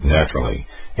is, naturally,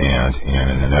 and in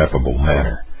an ineffable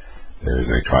manner. There is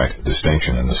a trite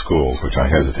distinction in the schools which I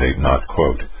hesitate not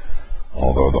quote.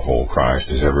 Although the whole Christ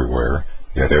is everywhere,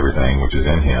 yet everything which is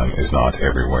in him is not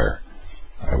everywhere.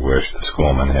 I wish the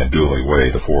schoolmen had duly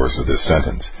weighed the force of this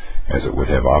sentence, as it would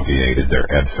have obviated their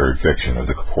absurd fiction of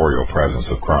the corporeal presence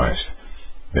of Christ.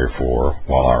 Therefore,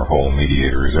 while our whole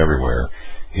mediator is everywhere,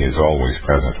 he is always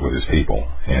present with his people,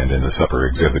 and in the supper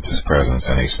exhibits his presence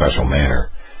in a special manner,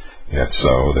 yet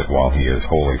so that while he is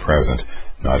wholly present,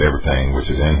 not everything which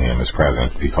is in him is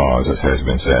present, because, as has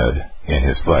been said, in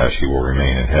his flesh he will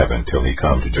remain in heaven till he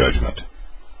come to judgment.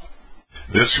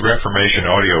 This Reformation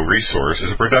audio resource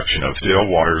is a production of Still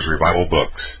Waters Revival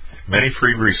Books. Many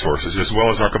free resources, as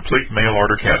well as our complete mail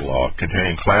order catalog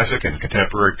containing classic and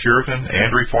contemporary Puritan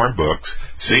and Reformed books,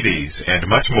 CDs, and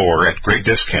much more at great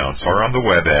discounts, are on the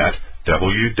web at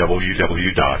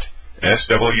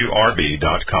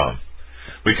www.swrb.com.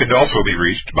 We can also be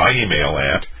reached by email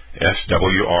at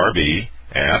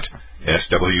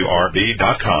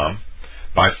swrb@swrb.com,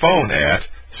 by phone at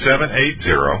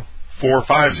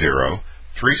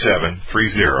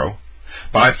 780-450-3730,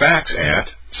 by fax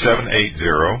at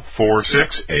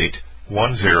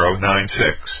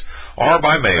 780-468-1096, or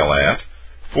by mail at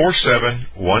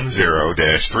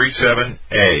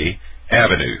 4710-37A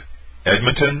Avenue,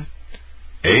 Edmonton,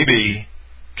 AB,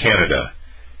 Canada,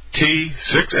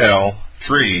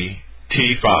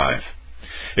 T6L3T5.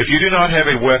 If you do not have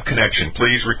a web connection,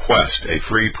 please request a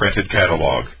free printed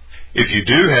catalog. If you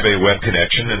do have a web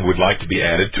connection and would like to be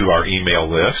added to our email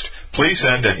list, please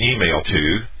send an email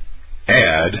to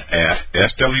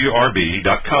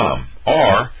add@swrb.com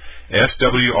or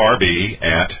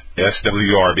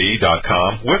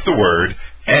swrb@swrb.com with the word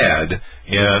add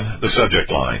in the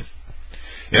subject line.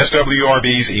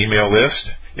 SWRB's email list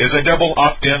is a double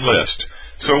opt-in list,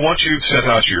 so once you've sent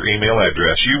us your email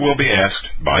address, you will be asked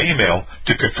by email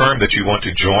to confirm that you want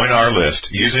to join our list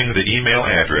using the email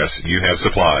address you have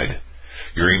supplied.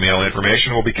 Your email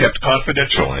information will be kept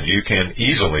confidential, and you can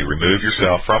easily remove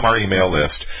yourself from our email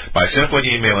list by simply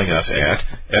emailing us at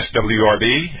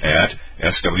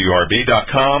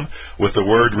swrb@swrb.com with the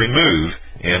word remove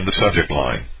in the subject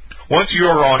line. Once you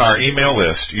are on our email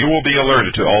list, you will be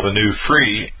alerted to all the new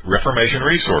free Reformation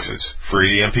resources,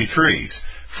 free MP3s,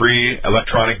 free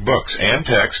electronic books and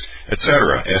text,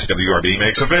 etc. SWRB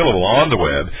makes available on the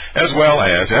web, as well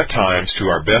as, at times, to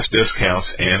our best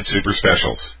discounts and super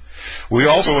specials. We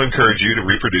also encourage you to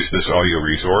reproduce this audio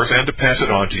resource and to pass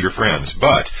it on to your friends,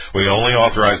 but we only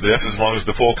authorize this as long as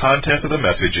the full content of the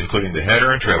message, including the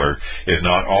header and trailer, is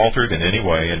not altered in any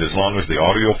way, and as long as the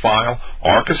audio file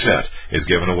or cassette is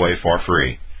given away for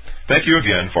free. Thank you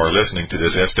again for listening to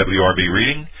this SWRB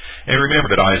reading, and remember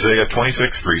that Isaiah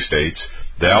 26:3 states,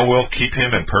 "Thou wilt keep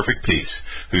him in perfect peace,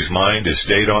 whose mind is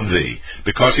stayed on thee,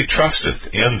 because he trusteth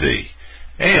in thee."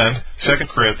 And 2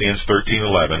 Corinthians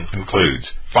 13:11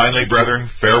 concludes, "Finally, brethren,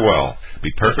 farewell. Be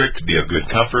perfect, be of good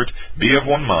comfort, be of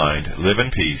one mind, live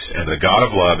in peace, and the God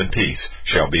of love and peace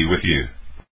shall be with you."